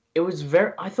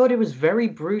thought it was very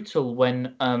brutal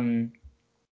when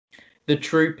the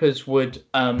troopers would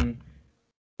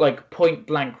like point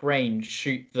blank range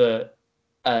shoot the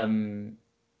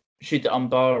shoot the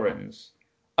Umbarans.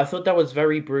 I thought that was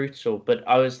very brutal, but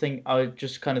I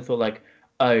just kind of thought like,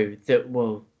 oh,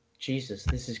 Jesus,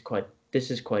 this is quite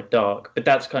dark. But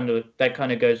that kind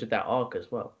of goes with that arc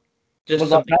as well. Well, the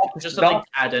Just darkest, something to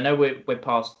add. I know we're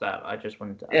past that. I just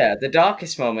wanted to add. yeah, the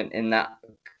darkest moment in that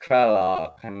Crow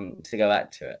arc, and to go back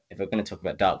to it, if we're going to talk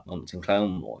about dark moments in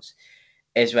Clone Wars,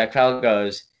 is where Crow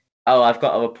goes, "Oh, I've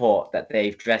got a report that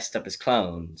they've dressed up as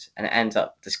clones," and it ends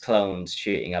up just clones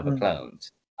shooting other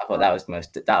clones. I thought that was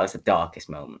the darkest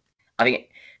moment. I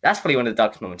think that's probably one of the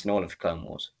darkest moments in all of Clone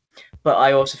Wars. But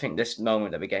I also think this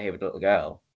moment that we get here with the little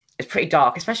girl is pretty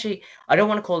dark. Especially, I don't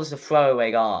want to call this a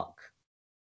throwaway arc,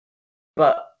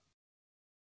 but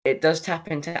it does tap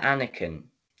into Anakin.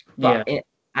 Yeah.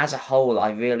 As a whole, I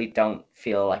really don't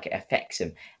feel like it affects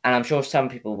him. And I'm sure some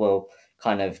people will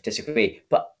kind of disagree.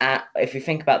 But if you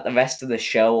think about the rest of the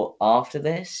show after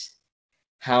this,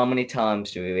 how many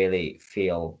times do we really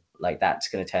feel like that's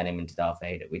going to turn him into Darth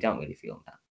Vader? We don't really feel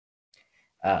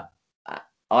that.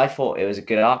 I thought it was a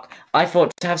good arc. I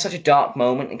thought to have such a dark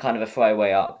moment and kind of a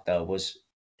throwaway arc, though,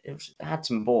 it had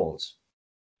some balls,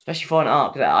 especially for an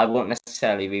arc that I won't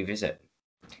necessarily revisit.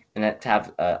 And to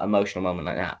have an emotional moment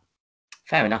like that,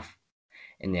 fair enough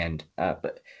in the end.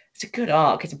 But it's a good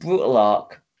arc. It's a brutal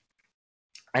arc,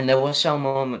 and there were some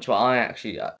moments where I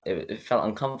actually it felt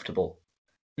uncomfortable.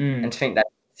 And to think that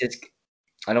it's,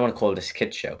 I don't want to call this a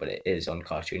kids show, but it is on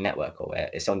Cartoon Network, or where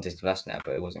it's on Disney Plus now,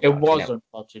 but it wasn't. It was on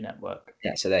Cartoon Network.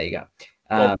 Yeah, so there you go.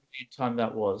 What time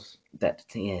that was? That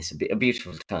it's a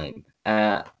beautiful time.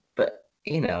 But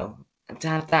you know, to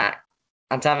have that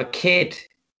and to have a kid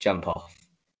jump off,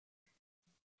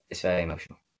 it's very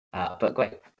emotional. But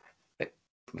great,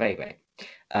 very great.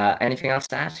 Anything else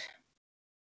to add?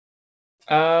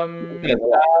 I'm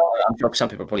sure some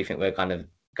people probably think we're kind of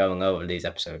going over these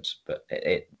episodes, but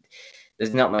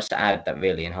there's not much to add that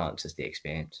really enhances the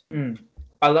experience.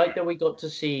 I like that we got to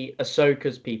see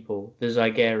Ahsoka's people, the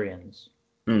Zygarians,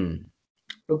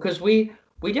 because we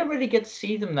didn't really get to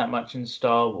see them that much in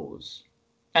Star Wars,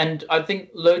 and I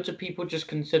think loads of people just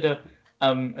consider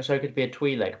Ahsoka to be a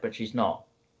Twi'lek, but she's not.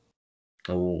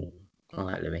 Oh, all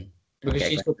right, Louis.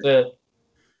 Because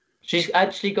she's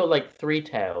actually got like 3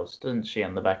 tails, doesn't she,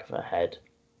 on the back of her head?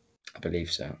 I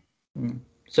believe so.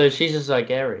 So she's a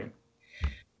Zygarian.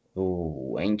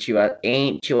 Oh, ain't you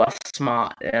a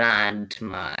smart lad,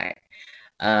 my.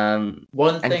 One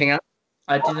anything thing else?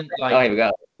 I didn't like here we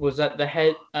go. was that the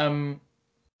head,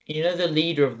 you know, the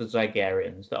leader of the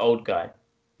Zygarians, the old guy.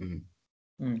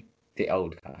 The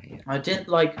old guy. Yeah. I didn't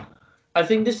like. I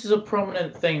think this is a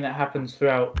prominent thing that happens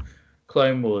throughout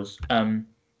Clone Wars.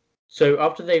 So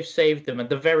after they've saved them, at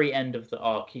the very end of the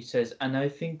arc, he says, "And I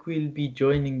think we'll be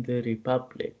joining the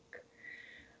Republic."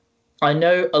 I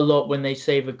know a lot when they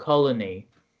save a colony,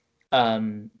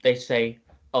 they say,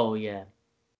 "Oh yeah,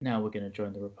 now we're going to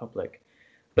join the Republic."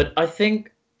 But I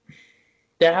think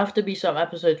there have to be some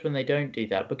episodes when they don't do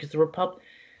that, because the Republic,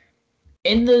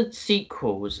 in the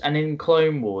sequels and in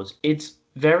Clone Wars, it's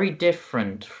very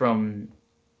different from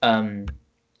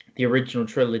the original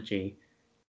trilogy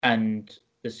and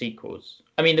the sequels.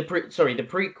 I mean, the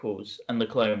prequels and the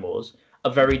Clone Wars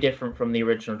are very different from the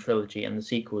original trilogy and the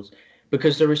sequels,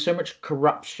 because there is so much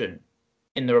corruption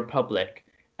in the Republic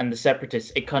and the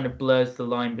Separatists. It kind of blurs the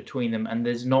line between them, and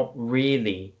there's not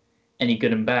really any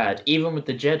good and bad, even with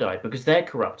the Jedi, because they're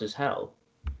corrupt as hell.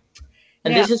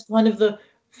 And this is kind of the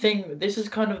thing. This is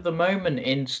kind of the moment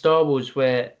in Star Wars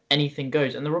where anything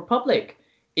goes, and the Republic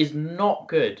is not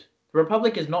good. The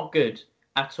Republic is not good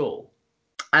at all.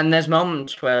 And there's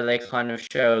moments where they kind of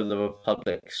show the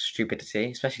Republic's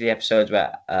stupidity, especially the episodes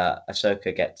where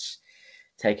Ahsoka gets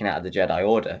taken out of the Jedi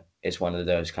Order. Is one of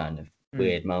those kind of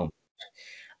weird moments.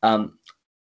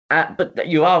 But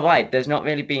you are right. There's not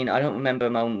really been. I don't remember a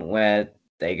moment where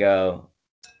they go,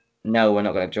 "No, we're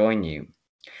not going to join you."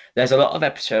 There's a lot of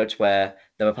episodes where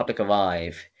the Republic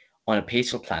arrive on a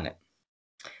peaceful planet,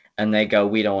 and they go,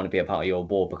 "We don't want to be a part of your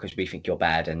war because we think you're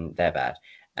bad and they're bad."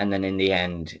 And then in the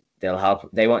end, they'll help.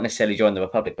 They won't necessarily join the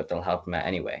Republic, but they'll help them out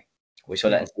anyway. We saw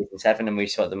that in season 7, and we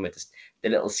saw them with the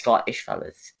little Scottish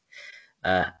fellas.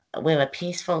 We're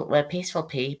peaceful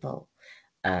people.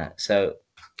 So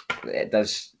it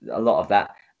does a lot of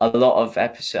that. A lot of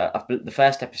episode. The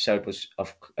first episode was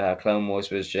of Clone Wars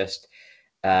was just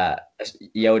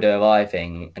Yoda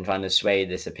arriving and trying to sway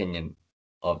this opinion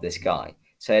of this guy.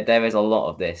 So there is a lot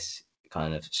of this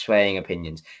kind of swaying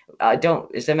opinions.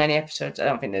 Is there many episodes? I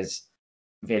don't think there's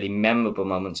really memorable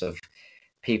moments of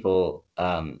people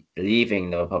leaving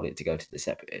the Republic to go to the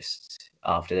Separatists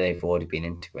after they've already been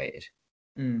integrated.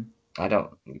 I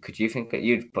don't. Could you think that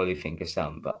you'd probably think of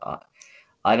some, but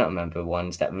I don't remember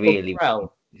ones that Or really.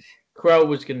 Krell. Krell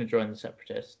was going to join the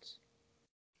Separatists.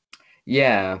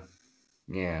 Yeah,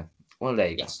 yeah. Well, there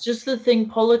you go. It's just the thing.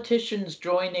 Politicians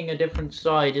joining a different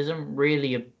side isn't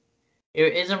really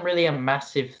a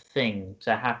massive thing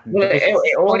to happen Well, because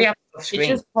it already happened off it's screen.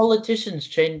 just politicians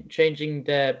changing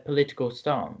their political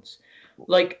stance.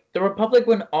 Like the Republic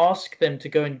wouldn't ask them to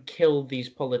go and kill these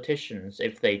politicians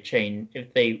if they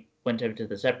went over to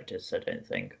the Separatists. I don't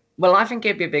think. Well, I think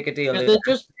it'd be a bigger deal Because if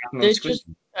it happened on they're screen. just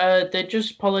they're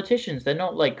just politicians. They're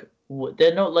not like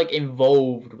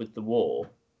involved with the war.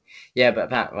 Yeah, but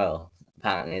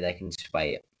apparently they can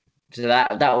sway it. So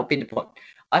that would be the point.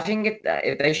 I think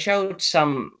if they showed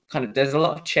some kind of, there's a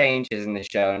lot of changes in the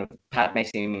show, and Padme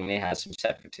seemingly has some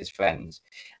separatist friends,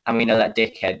 and we know that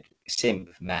dickhead simp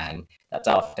man that's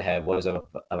after her was a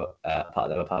part of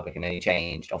the Republic, and then he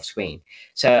changed off screen.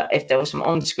 So if there were some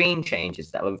on-screen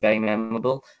changes that were very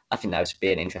memorable, I think that would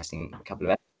be an interesting couple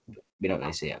of episodes. We don't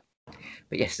really see it,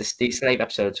 but yes, these slave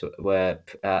episodes were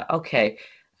okay.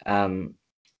 Um,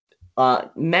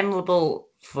 memorable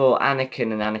for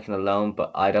Anakin and Anakin alone,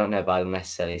 but I don't know if I'll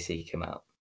necessarily seek him out.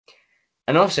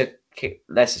 And also,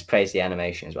 let's just praise the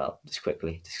animation as well, just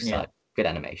quickly. Yeah. Good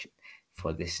animation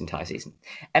for this entire season.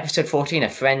 Episode 14, A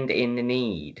Friend in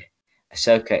Need.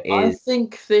 Ahsoka I is.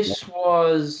 think this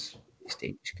was.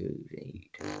 Stage good.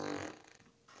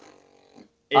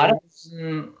 I It don't. was.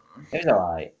 It was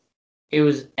alright. It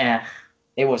was eh.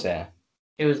 It was there.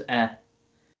 It was eh.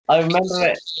 I remember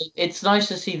it. It's nice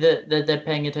to see that they're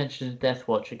paying attention to Death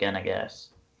Watch again, I guess.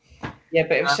 Yeah,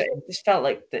 but it just felt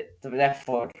like the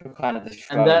therefore kind of just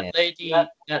And throwing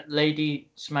that lady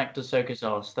smacked Ahsoka's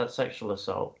ass. That's sexual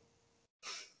assault. To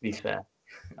be fair.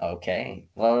 Okay,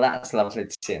 well that's lovely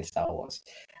to see in Star Wars.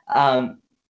 I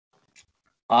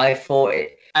thought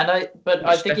it. But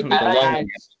I think it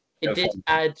did fun.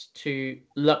 add to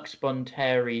Lux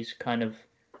Bonteri's kind of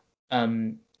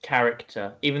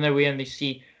character, even though we only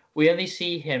see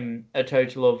him a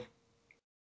total of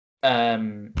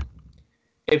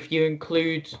if you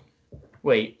include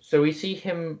so we see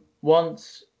him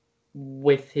once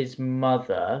with his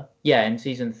mother, in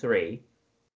season 3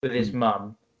 with his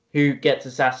mum, who gets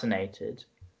assassinated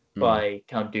by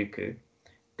Count Dooku.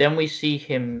 Then we see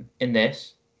him in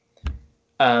this,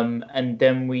 and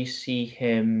then we see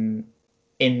him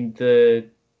in the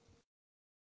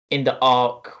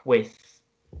arc with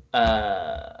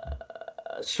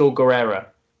Saw Gerrera,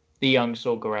 the young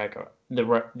Saw Gerrera,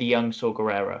 the young Saw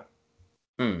Gerrera.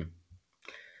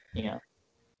 Yeah.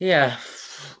 Yeah.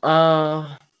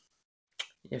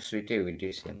 Yes, we do. We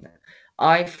do see him there.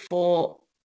 I thought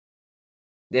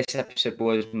this episode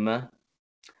was meh.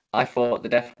 I thought the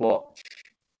Death Watch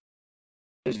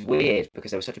was weird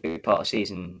because they were such a big part of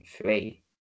season 3,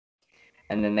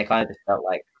 and then they kind of just felt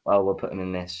like, well, we'll put them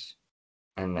in this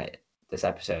and this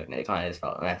episode, and it kind of just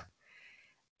felt like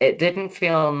it didn't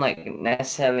feel like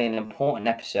necessarily an important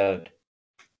episode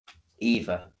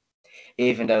either,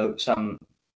 even though some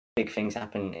big things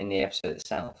happen in the episode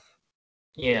itself.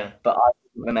 Yeah. But I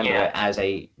remember it as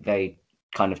a very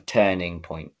kind of turning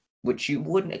point, which you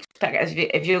wouldn't expect.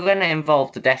 If you're going to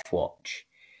involve the Death Watch,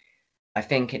 I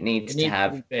think it needs to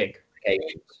have to be big.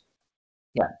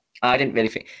 Yeah, I didn't really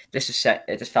think this is set.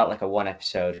 It just felt like a one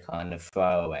episode kind of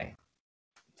throwaway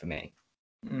for me.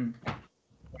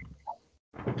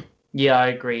 Yeah, I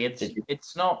agree.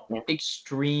 It's not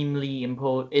extremely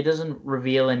important. It doesn't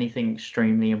reveal anything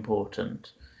extremely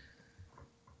important,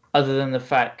 other than the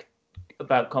fact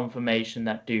about confirmation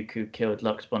that Dooku killed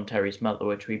Lux Bonteri's mother,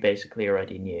 which we basically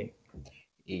already knew.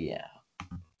 Yeah.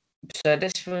 So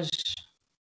this was.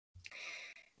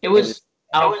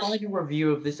 Our final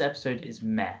review of this episode is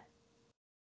meh.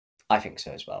 I think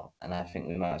so as well, and I think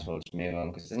we might as well just move on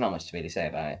because there's not much to really say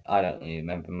about it. I don't really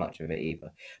remember much of it either,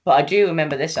 but I do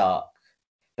remember this arc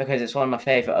because it's one of my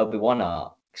favorite Obi-Wan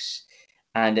arcs,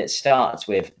 and it starts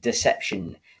with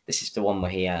Deception. This is the one where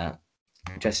he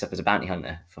dressed up as a bounty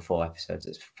hunter for 4 episodes.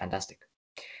 It's fantastic.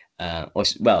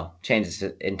 Changes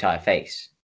his entire face.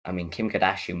 I mean, Kim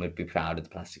Kardashian would be proud of the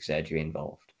plastic surgery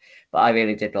involved, but I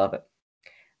really did love it.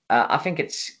 I think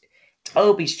it's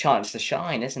Obi's chance to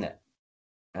shine, isn't it?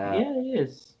 Yeah, it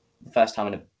is. The first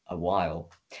time in a while.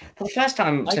 For the first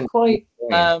time I since quite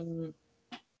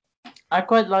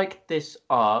like this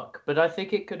arc, but I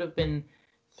think it could have been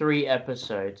 3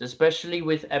 episodes, especially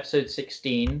with episode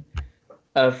 16,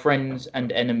 Friends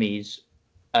and Enemies,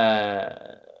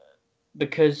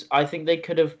 because I think they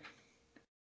could have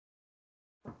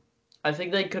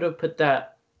put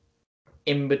that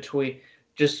in between,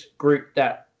 just grouped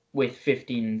that with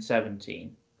 15 and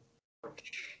 17.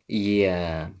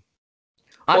 Yeah.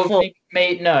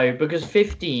 Because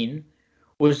 15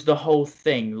 was the whole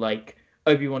thing. Like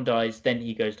Obi-Wan dies, then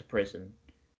he goes to prison.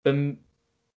 But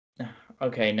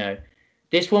okay, no,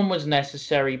 this one was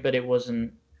necessary, but it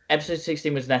wasn't. Episode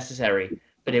 16 was necessary,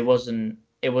 but it wasn't.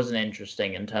 It wasn't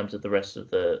interesting in terms of the rest of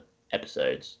the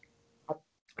episodes.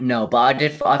 No, but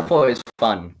I thought it was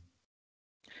fun.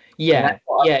 Yeah,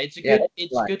 yeah, Yeah,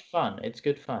 it's right. good fun. It's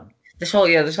good fun. This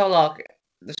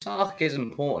arc is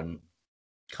important,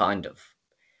 kind of.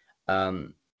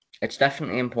 Um, it's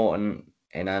definitely important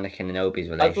in Anakin and Obi's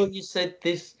I thought relationship. you said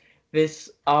this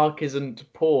arc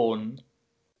isn't porn.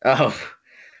 Oh,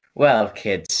 well,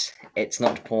 kids, it's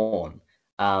not porn.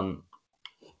 Um,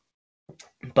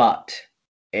 but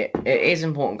it is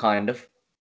important, kind of.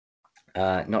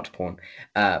 Not porn,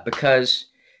 because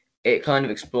it kind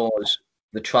of explores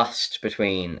the trust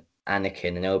between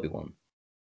Anakin and Obi-Wan.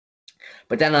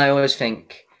 But then I always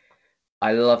think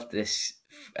I love this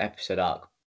episode arc,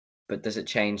 but does it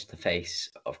change the face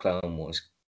of Clone Wars?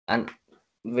 And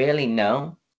really,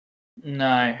 no.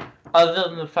 No, other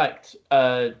than the fact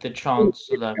the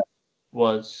Chancellor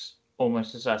was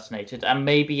almost assassinated, and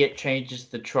maybe it changes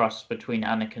the trust between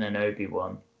Anakin and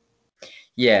Obi-Wan.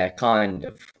 Yeah, kind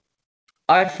of.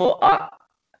 I thought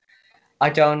I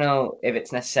don't know if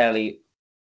it's necessarily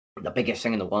the biggest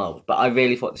thing in the world, but I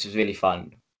really thought this was really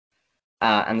fun.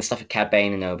 And the stuff with Cad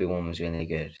Bane and Obi-Wan was really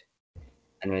good.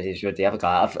 And with the other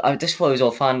guy, I just thought it was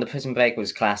all fun. The Prison Break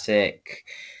was classic.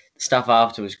 The stuff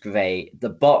after was great. The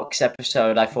box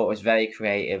episode I thought was very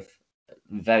creative,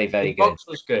 very The very good. box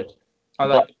was good. I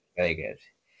The box like. was very good.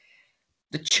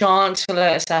 The Chancellor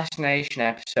assassination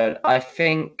episode, I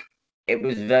think it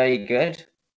was very good,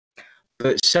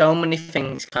 but so many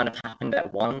things kind of happened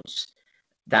at once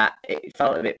that it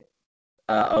felt a bit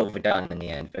overdone in the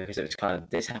end because it was kind of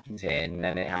this happens here and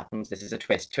then it happens. This is a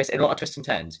twist, a lot of twists and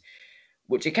turns,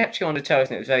 which it kept you on the toes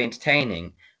and it was very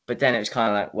entertaining. But then it was kind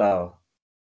of like, well,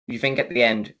 you think at the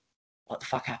end, what the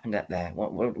fuck happened up there?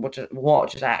 What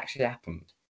just actually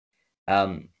happened?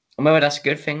 And whether that's a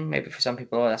good thing, maybe for some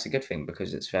people, that's a good thing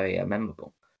because it's very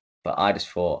memorable. But I just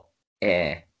thought,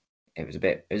 yeah, it was a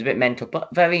bit mental, but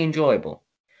very enjoyable.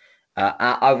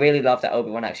 I really love that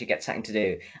Obi-Wan actually gets something to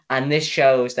do, and this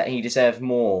shows that he deserved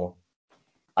more.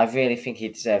 I really think he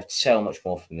deserved so much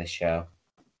more from this show.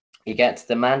 He gets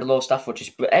the Mandalore stuff, which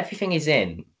is everything he's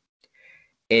in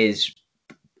is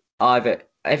either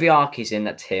every arc he's in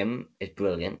that's him is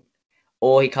brilliant,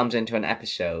 or he comes into an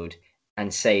episode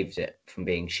and saves it from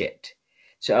being shit.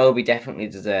 So Obi definitely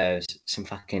deserves some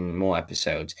fucking more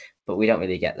episodes, but we don't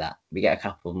really get that. We get a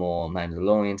couple more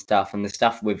Mandalorian stuff, and the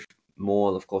stuff with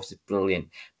Maul, of course, is brilliant.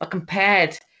 But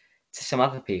compared to some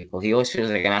other people, he always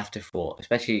feels like an afterthought,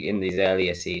 especially in these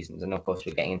earlier seasons. And of course,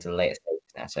 we're getting into the later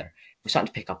stages now, so we're starting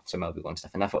to pick up some Obi-Wan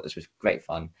stuff. And I thought this was great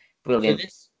fun, So brilliant,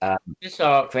 this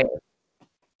arc great.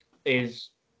 is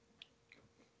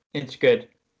it's good.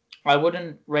 I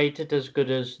wouldn't rate it as good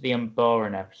as the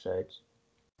Umbaran episodes.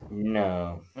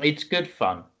 No, It's good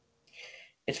fun.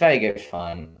 it's very good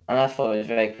fun, and I thought it was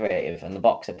very creative. And the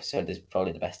box episode is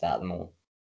probably the best out of them all.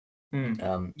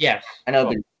 Yes. And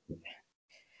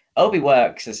Obi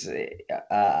works as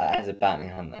a bounty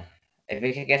hunter. If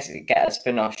we could get a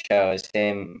spin-off show as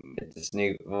him with this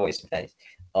new voice place,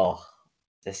 oh,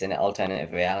 this in an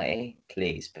alternative reality,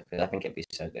 please, because I think it'd be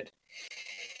so good.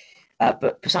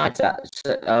 But besides that, it's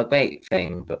a great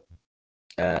thing, but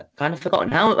kind of forgotten.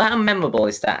 How memorable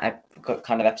is that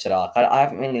kind of episode arc? I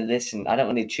haven't really listened. I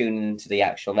don't really tune into the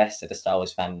actual rest of the Star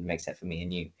Wars fandom except for me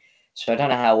and you. So I don't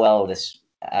know how well this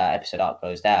episode arc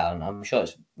goes down. I'm sure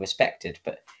it's respected,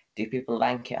 but do people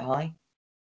rank it high?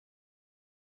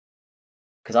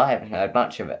 Because I haven't heard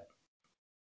much of it.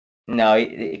 No,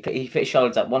 he put his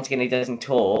shoulders up. Once again, he doesn't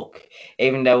talk,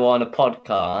 even though we're on a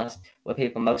podcast where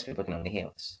most people can only hear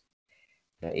us.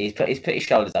 But he's put his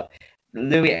shoulders up.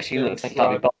 Louis actually Little looks like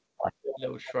he'll be shrug.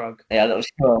 Little shrug. yeah, a little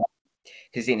shrug.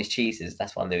 He's eating his cheeses.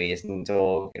 That's why Louis isn't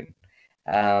talking.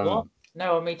 What?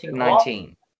 No, I'm eating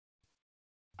 19.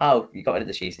 Oh, you got rid of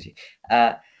the cheeses.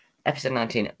 Episode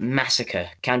 19, Massacre.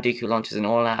 Count Dooku launches an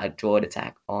all-out droid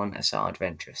attack on Asajj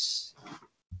Ventress.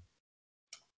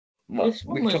 This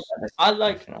one was. I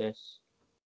liked this.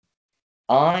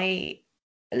 I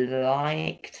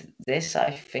liked this,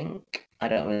 I think. I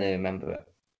don't really remember it.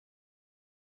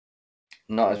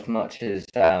 Not as much as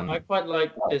I quite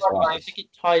like this one. I think it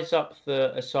ties up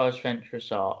the Asajj Ventress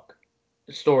arc,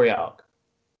 the story arc.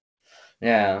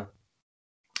 Yeah.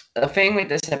 The thing with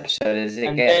this episode is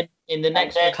and then in the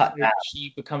next episode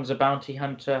she becomes a bounty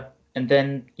hunter, and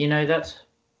then that's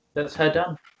her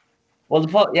done. Well, the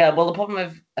problem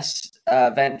with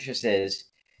Ventress is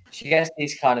she gets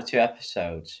these kind of 2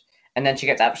 episodes, and then she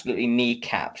gets absolutely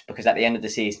kneecapped because at the end of the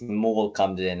season, Maul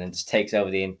comes in and just takes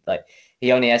over the like.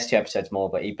 He only has 2 episodes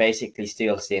more, but he basically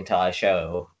steals the entire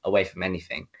show away from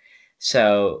anything.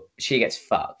 So she gets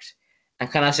fucked.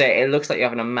 And can I say, it looks like you're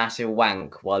having a massive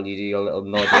wank while you do your little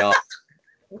naughty art.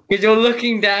 Because you're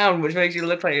looking down, which makes you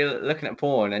look like you're looking at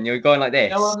porn, and you're going like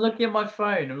this. No, I'm looking at my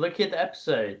phone. I'm looking at the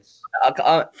episodes.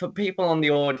 For people on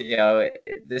the audio,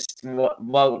 this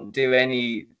won't do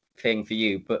anything for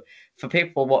you, but for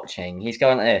people watching, he's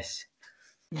going like this.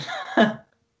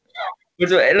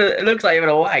 It looks like you're having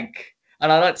a wank.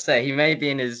 And I'd like to say he may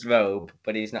be in his robe,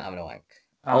 but he's not having a wank.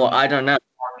 I don't know.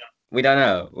 We don't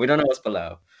know. We don't know what's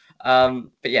below.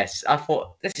 But yes, I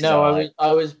thought this is No, all right.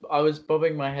 I was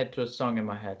bobbing my head to a song in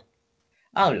my head.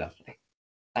 Oh, lovely.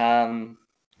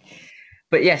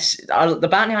 But yes, the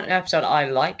Bounty Hunter episode I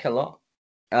like a lot.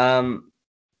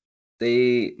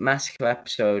 The Massacre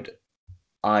episode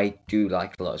I do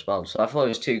like a lot as well. So I thought it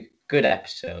was 2 good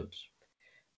episodes,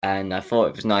 and I thought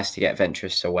it was nice to get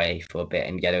Ventress away for a bit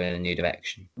and get her in a new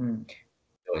direction.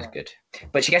 Always good.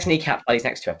 But she gets kneecapped by these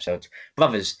next 2 episodes,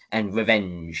 Brothers and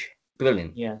Revenge.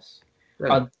 Brilliant. Yes.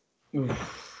 Brilliant.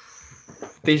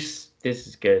 This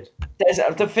is good.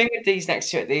 The thing with these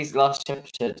last 2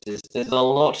 episodes is there's a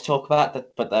lot to talk about,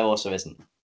 but there also isn't.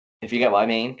 If you get what I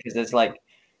mean, because there's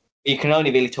you can only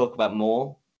really talk about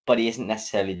more, but he isn't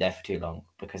necessarily there for too long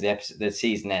because the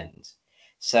season ends.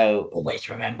 So always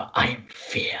remember, I am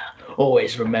fear.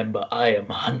 Always remember, I am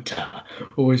hunter.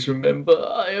 Always remember,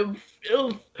 I am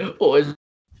filth. Always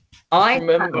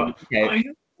remember, I am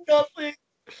nothing.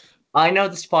 I know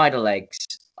the spider legs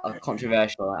are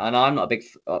controversial, and I'm not a big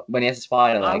when he has the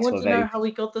spider legs. I want to know how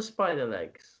he got the spider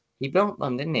legs. He built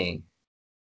them, didn't he?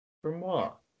 From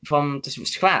what? From just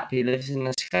scrap. He lives in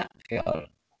a scrap yard.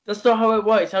 That's not how it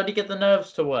works. How do you get the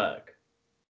nerves to work?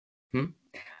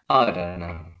 I don't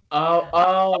know.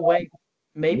 Oh, wait.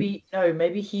 Maybe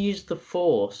he used the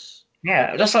force.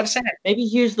 Yeah, that's what I said. Maybe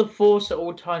he used the force at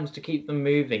all times to keep them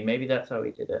moving. Maybe that's how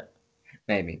he did it.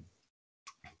 Maybe.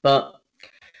 But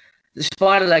the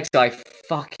spider legs I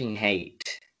fucking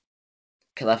hate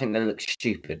because I think they look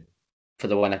stupid for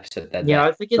the 1 episode. Yeah,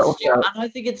 I think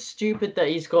it's stupid that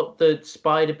he's got the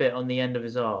spider bit on the end of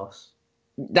his arse.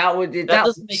 That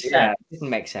doesn't make sense. Yeah, it doesn't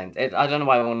make sense. I don't know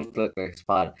why I wanted to look like a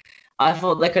spider. I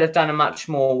thought they could have done a much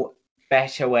more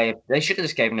better way. They should have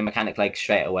just given him mechanic legs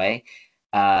straight away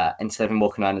instead of him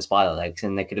walking around in spider legs,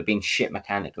 and they could have been shit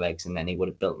mechanic legs, and then he would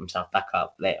have built himself back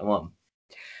up later on.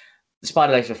 The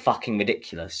spider legs were fucking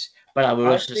ridiculous, but I would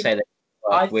also say that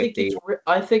I think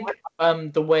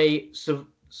the way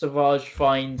Savage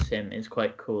finds him is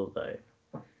quite cool though.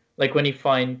 Like when he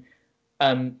finds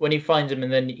him,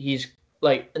 and then he's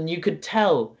like, and you could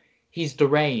tell he's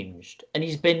deranged, and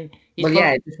he's living in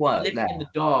the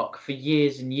dark for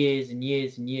years and years and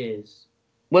years and years.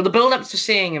 Well, the build-up to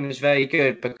seeing him is very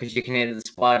good because you can hear the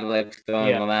spider legs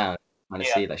going around and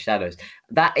see like shadows.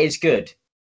 That is good,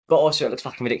 but also it looks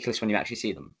fucking ridiculous when you actually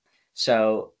see them.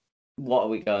 So, what are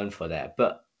we going for there?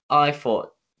 But I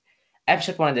thought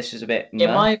episode 1 of this was a bit.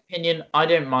 In my opinion, I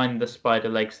don't mind the spider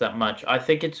legs that much. I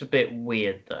think it's a bit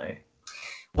weird though.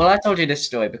 Well, I told you this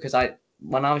story because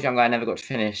when I was younger, I never got to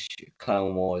finish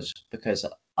Clone Wars because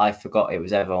I forgot it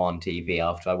was ever on TV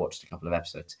after I watched a couple of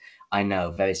episodes. I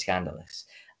know, very scandalous.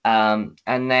 And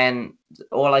then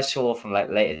all I saw from like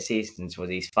later seasons were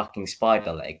these fucking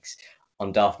spider legs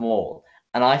on Darth Maul,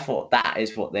 and I thought that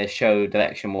is what their show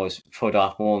direction was for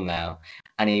Darth Maul now,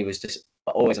 and he was just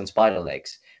always on spider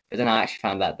legs. But then I actually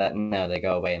found out that no, they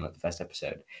go away in like the first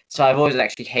episode. So I've always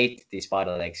actually hated these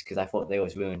spider legs because I thought they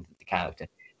always ruined the character.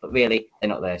 But really, they're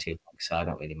not there too long, so I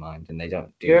don't really mind, and they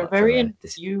don't do.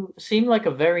 You seem like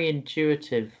a very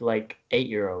intuitive, like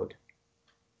 8-year-old.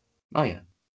 Oh yeah.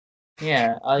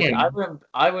 Yeah,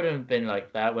 I wouldn't have been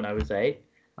like that when I was 8.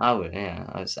 I would, yeah.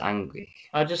 I was angry.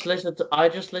 I just listen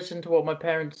to what my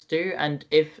parents do, and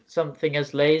if something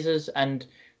has lasers and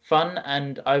fun,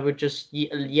 and I would just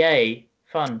yay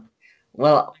fun.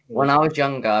 Well, when I was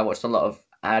younger, I watched a lot of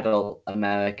adult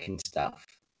American stuff.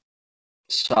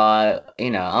 So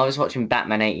I was watching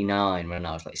Batman '89 when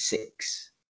I was like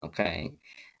 6. Okay,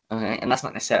 and that's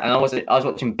not necessarily. And I was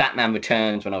watching Batman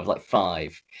Returns when I was like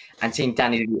 5, and seeing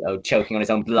Danny DeVito choking on his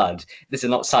own blood. This is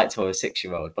not sight for a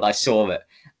 6-year-old, but I saw it,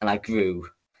 and I grew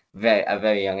at a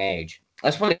very young age. I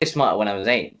was probably smarter when I was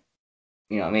 8.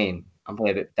 You know what I mean? I'm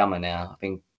probably a bit dumber now. I've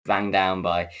been banged down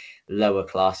by lower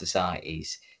class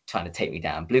societies trying to take me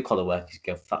down. Blue collar workers,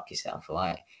 go fuck yourself,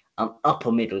 right? I'm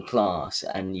upper middle class,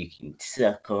 and you can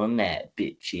suck on that,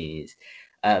 bitches.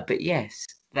 But yes,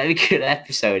 very good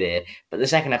episode here, but the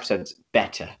second episode's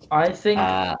better. I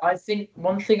think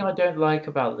one thing I don't like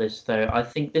about this though, I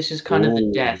think this is kind of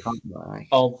the death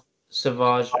of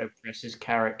Savage Opress's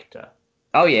character.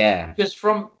 Oh yeah. Because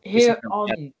from here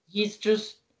on, he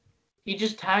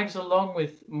just tags along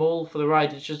with Maul for the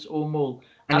ride. It's just all Maul,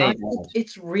 and I think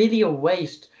it's really a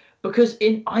waste because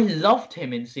I loved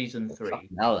him in season 3.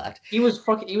 He was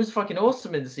fucking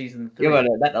awesome in season 3.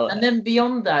 And then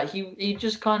beyond that, he was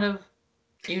just kind of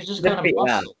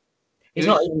muscle. He's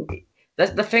not.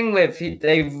 That's the thing with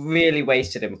they really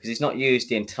wasted him because he's not used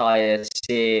the entire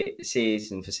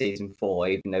season for season 4,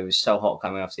 even though it was so hot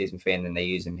coming off season 3, and then they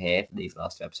use him here for these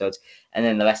last 2 episodes, and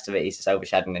then the rest of it he's just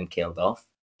overshadowed and killed off.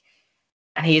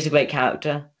 And he is a great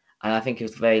character, and I think he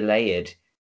was very layered.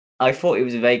 I thought he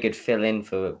was a very good fill-in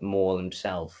for Maul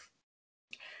himself.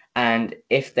 And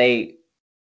if they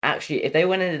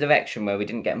went in a direction where we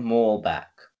didn't get Maul back,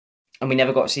 and we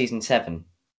never got season 7,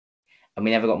 and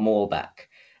we never got Maul back,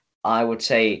 I would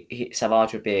say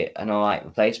Savage would be an alright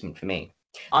replacement for me.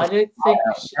 I don't think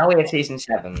now we're season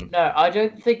 7. No, I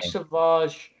don't think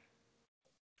Savage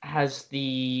has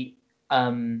the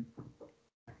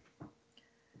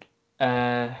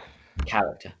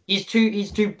character. He's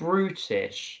too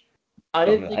brutish. I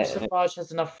don't think Savage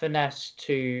has enough finesse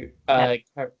to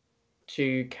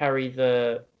carry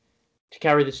the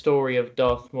story of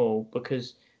Darth Maul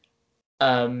because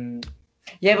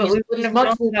yeah, but he's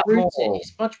much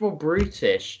more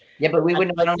brutish. Yeah, but we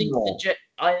wouldn't have known.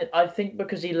 I think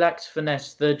because he lacks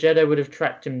finesse, the Jedi would have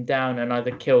tracked him down and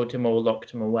either killed him or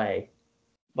locked him away.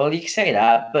 Well, you can say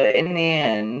that, but in the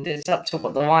end, it's up to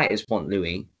what the writers want,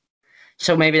 Louis.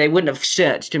 So maybe they wouldn't have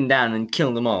searched him down and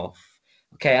killed him off.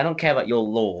 Okay, I don't care about your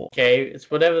lore. Okay, it's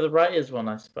whatever the writers want,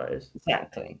 I suppose.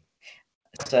 Exactly.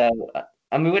 So,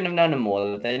 and we wouldn't have known him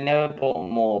more. They never brought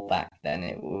more back then.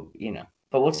 It would,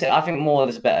 But we'll see. I think more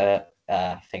is a better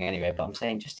thing anyway. But I'm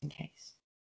saying just in case,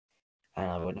 and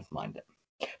I wouldn't have minded.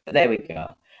 But there we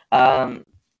go. The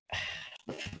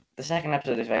second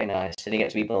episode is very nice, and he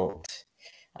gets rebuilt,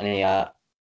 and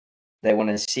they want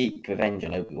to seek revenge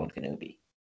on Obi-Wan Kenobi,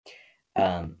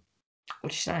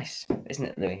 which is nice, isn't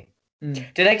it, Louis?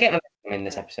 Mm. Did they get revenge in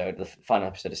this episode, the final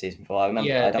episode of season 4? I remember.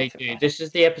 Yeah, they do. This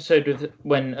is the episode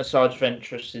when Asajj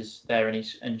Ventress is there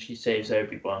and she saves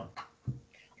Obi-Wan.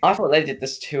 I thought they did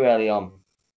this too early on.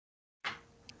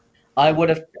 I would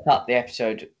have cut the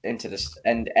episode into this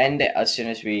and end it as soon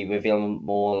as we reveal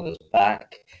Maul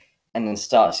back, and then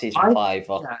start season 5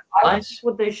 off. I think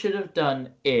what they should have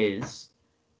done is,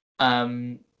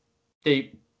 they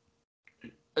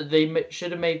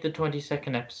should have made the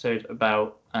 22nd episode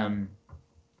about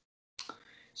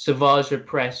Savage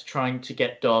Opress trying to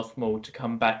get Darth Maul to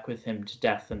come back with him to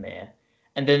Dathomir,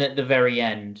 and then at the very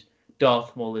end,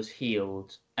 Darth Maul is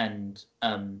healed, and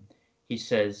he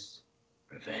says,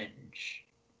 "Revenge.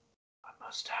 I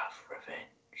must have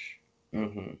revenge."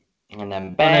 Mm-hmm. And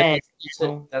then bang.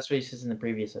 That's what he says in the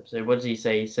previous episode. What does he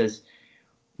say? He says,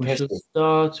 "We shall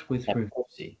start with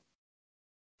revenge."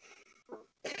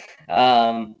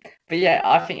 But yeah,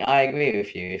 I think I agree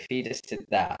with you. If he just did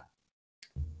that,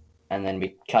 and then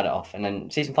we cut it off, and then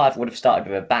season 5 would have started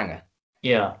with a banger.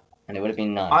 Yeah, and it would have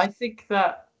been nice.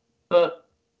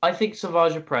 I think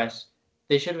Savage Opress,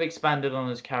 they should have expanded on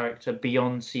his character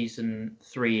beyond season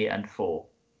 3 and 4,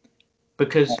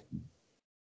 because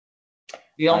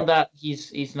beyond that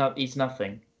he's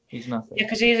nothing. He's nothing. Yeah,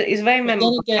 because he's very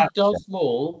memorable. Then again, Darth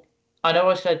Maul. I know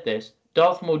I said this.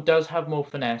 Darth Maul does have more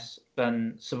finesse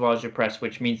than Savage Opress,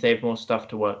 which means they have more stuff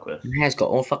to work with. My hair's got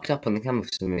all fucked up on the camera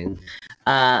for some reason.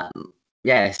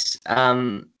 Yes.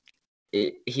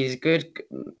 He's good.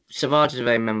 Savage is a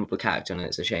very memorable character, and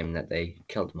it's a shame that they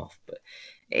killed him off. But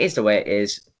it is the way it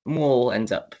is. Maul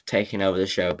ends up taking over the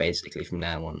show basically from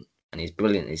now on, and he's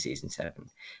brilliant in season 7.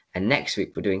 And next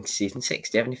week we're doing season 6.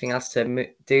 Do you have anything else to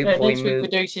do before we move? Next week we're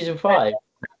doing season 5.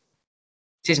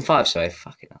 Season 5, sorry.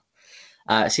 Fucking hell.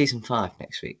 Season 5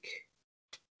 next week.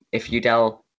 If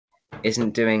Udell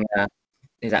isn't doing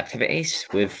his activities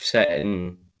with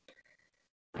certain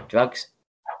drugs,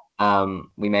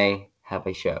 we may have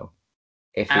a show.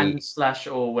 Slash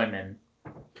all women.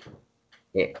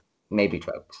 It may be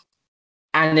drugs.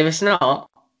 And if it's not,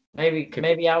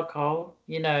 maybe alcohol.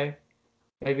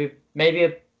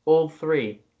 Maybe all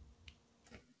 3.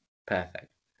 Perfect.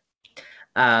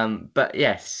 But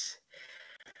yes.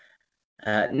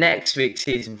 Next week,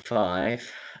 season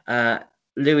 5.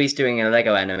 Louis doing a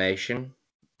Lego animation.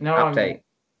 No, update.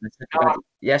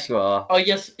 Yes, you are. Oh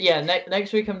yes, yeah.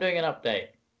 Next week I'm doing an update.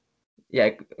 Yeah,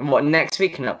 what next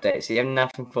week an update? So you have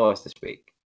nothing for us this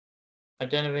week. I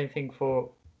don't have anything for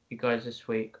you guys this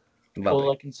week. Lovely.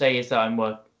 All I can say is that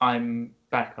I'm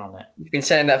back on it. You've been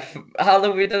saying that. How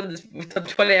long have we done this? We've done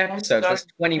 20 episodes. That's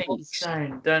 20 weeks.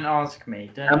 Don't ask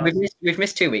me. Don't And ask me. we've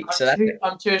missed 2 weeks, so that's it.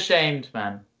 I'm too ashamed,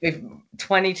 man. We've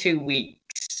 22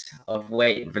 weeks of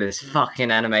waiting for this fucking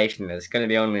animation. It's going to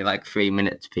be only like 3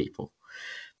 minutes, people.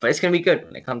 But it's going to be good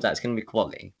when it comes out. It's going to be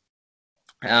quality.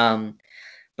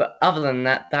 But other than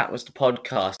that, that was the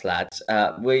podcast, lads.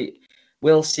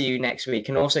 We'll see you next week.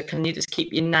 And also, can you just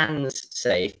keep your nans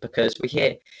safe? Because we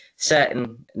hear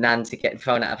certain nans are getting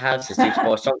thrown out of houses due to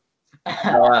poor. So,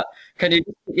 can you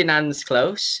keep your nans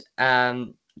close?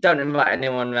 Don't invite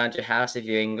anyone around your house if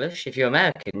you're English. If you're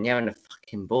American, you're having a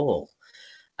fucking ball.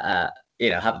 Have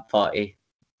a party.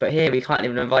 But here we can't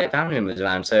even invite family members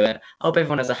around. So I hope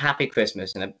everyone has a happy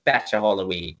Christmas and a better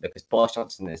Halloween because Boris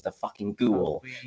Johnson is the fucking ghoul.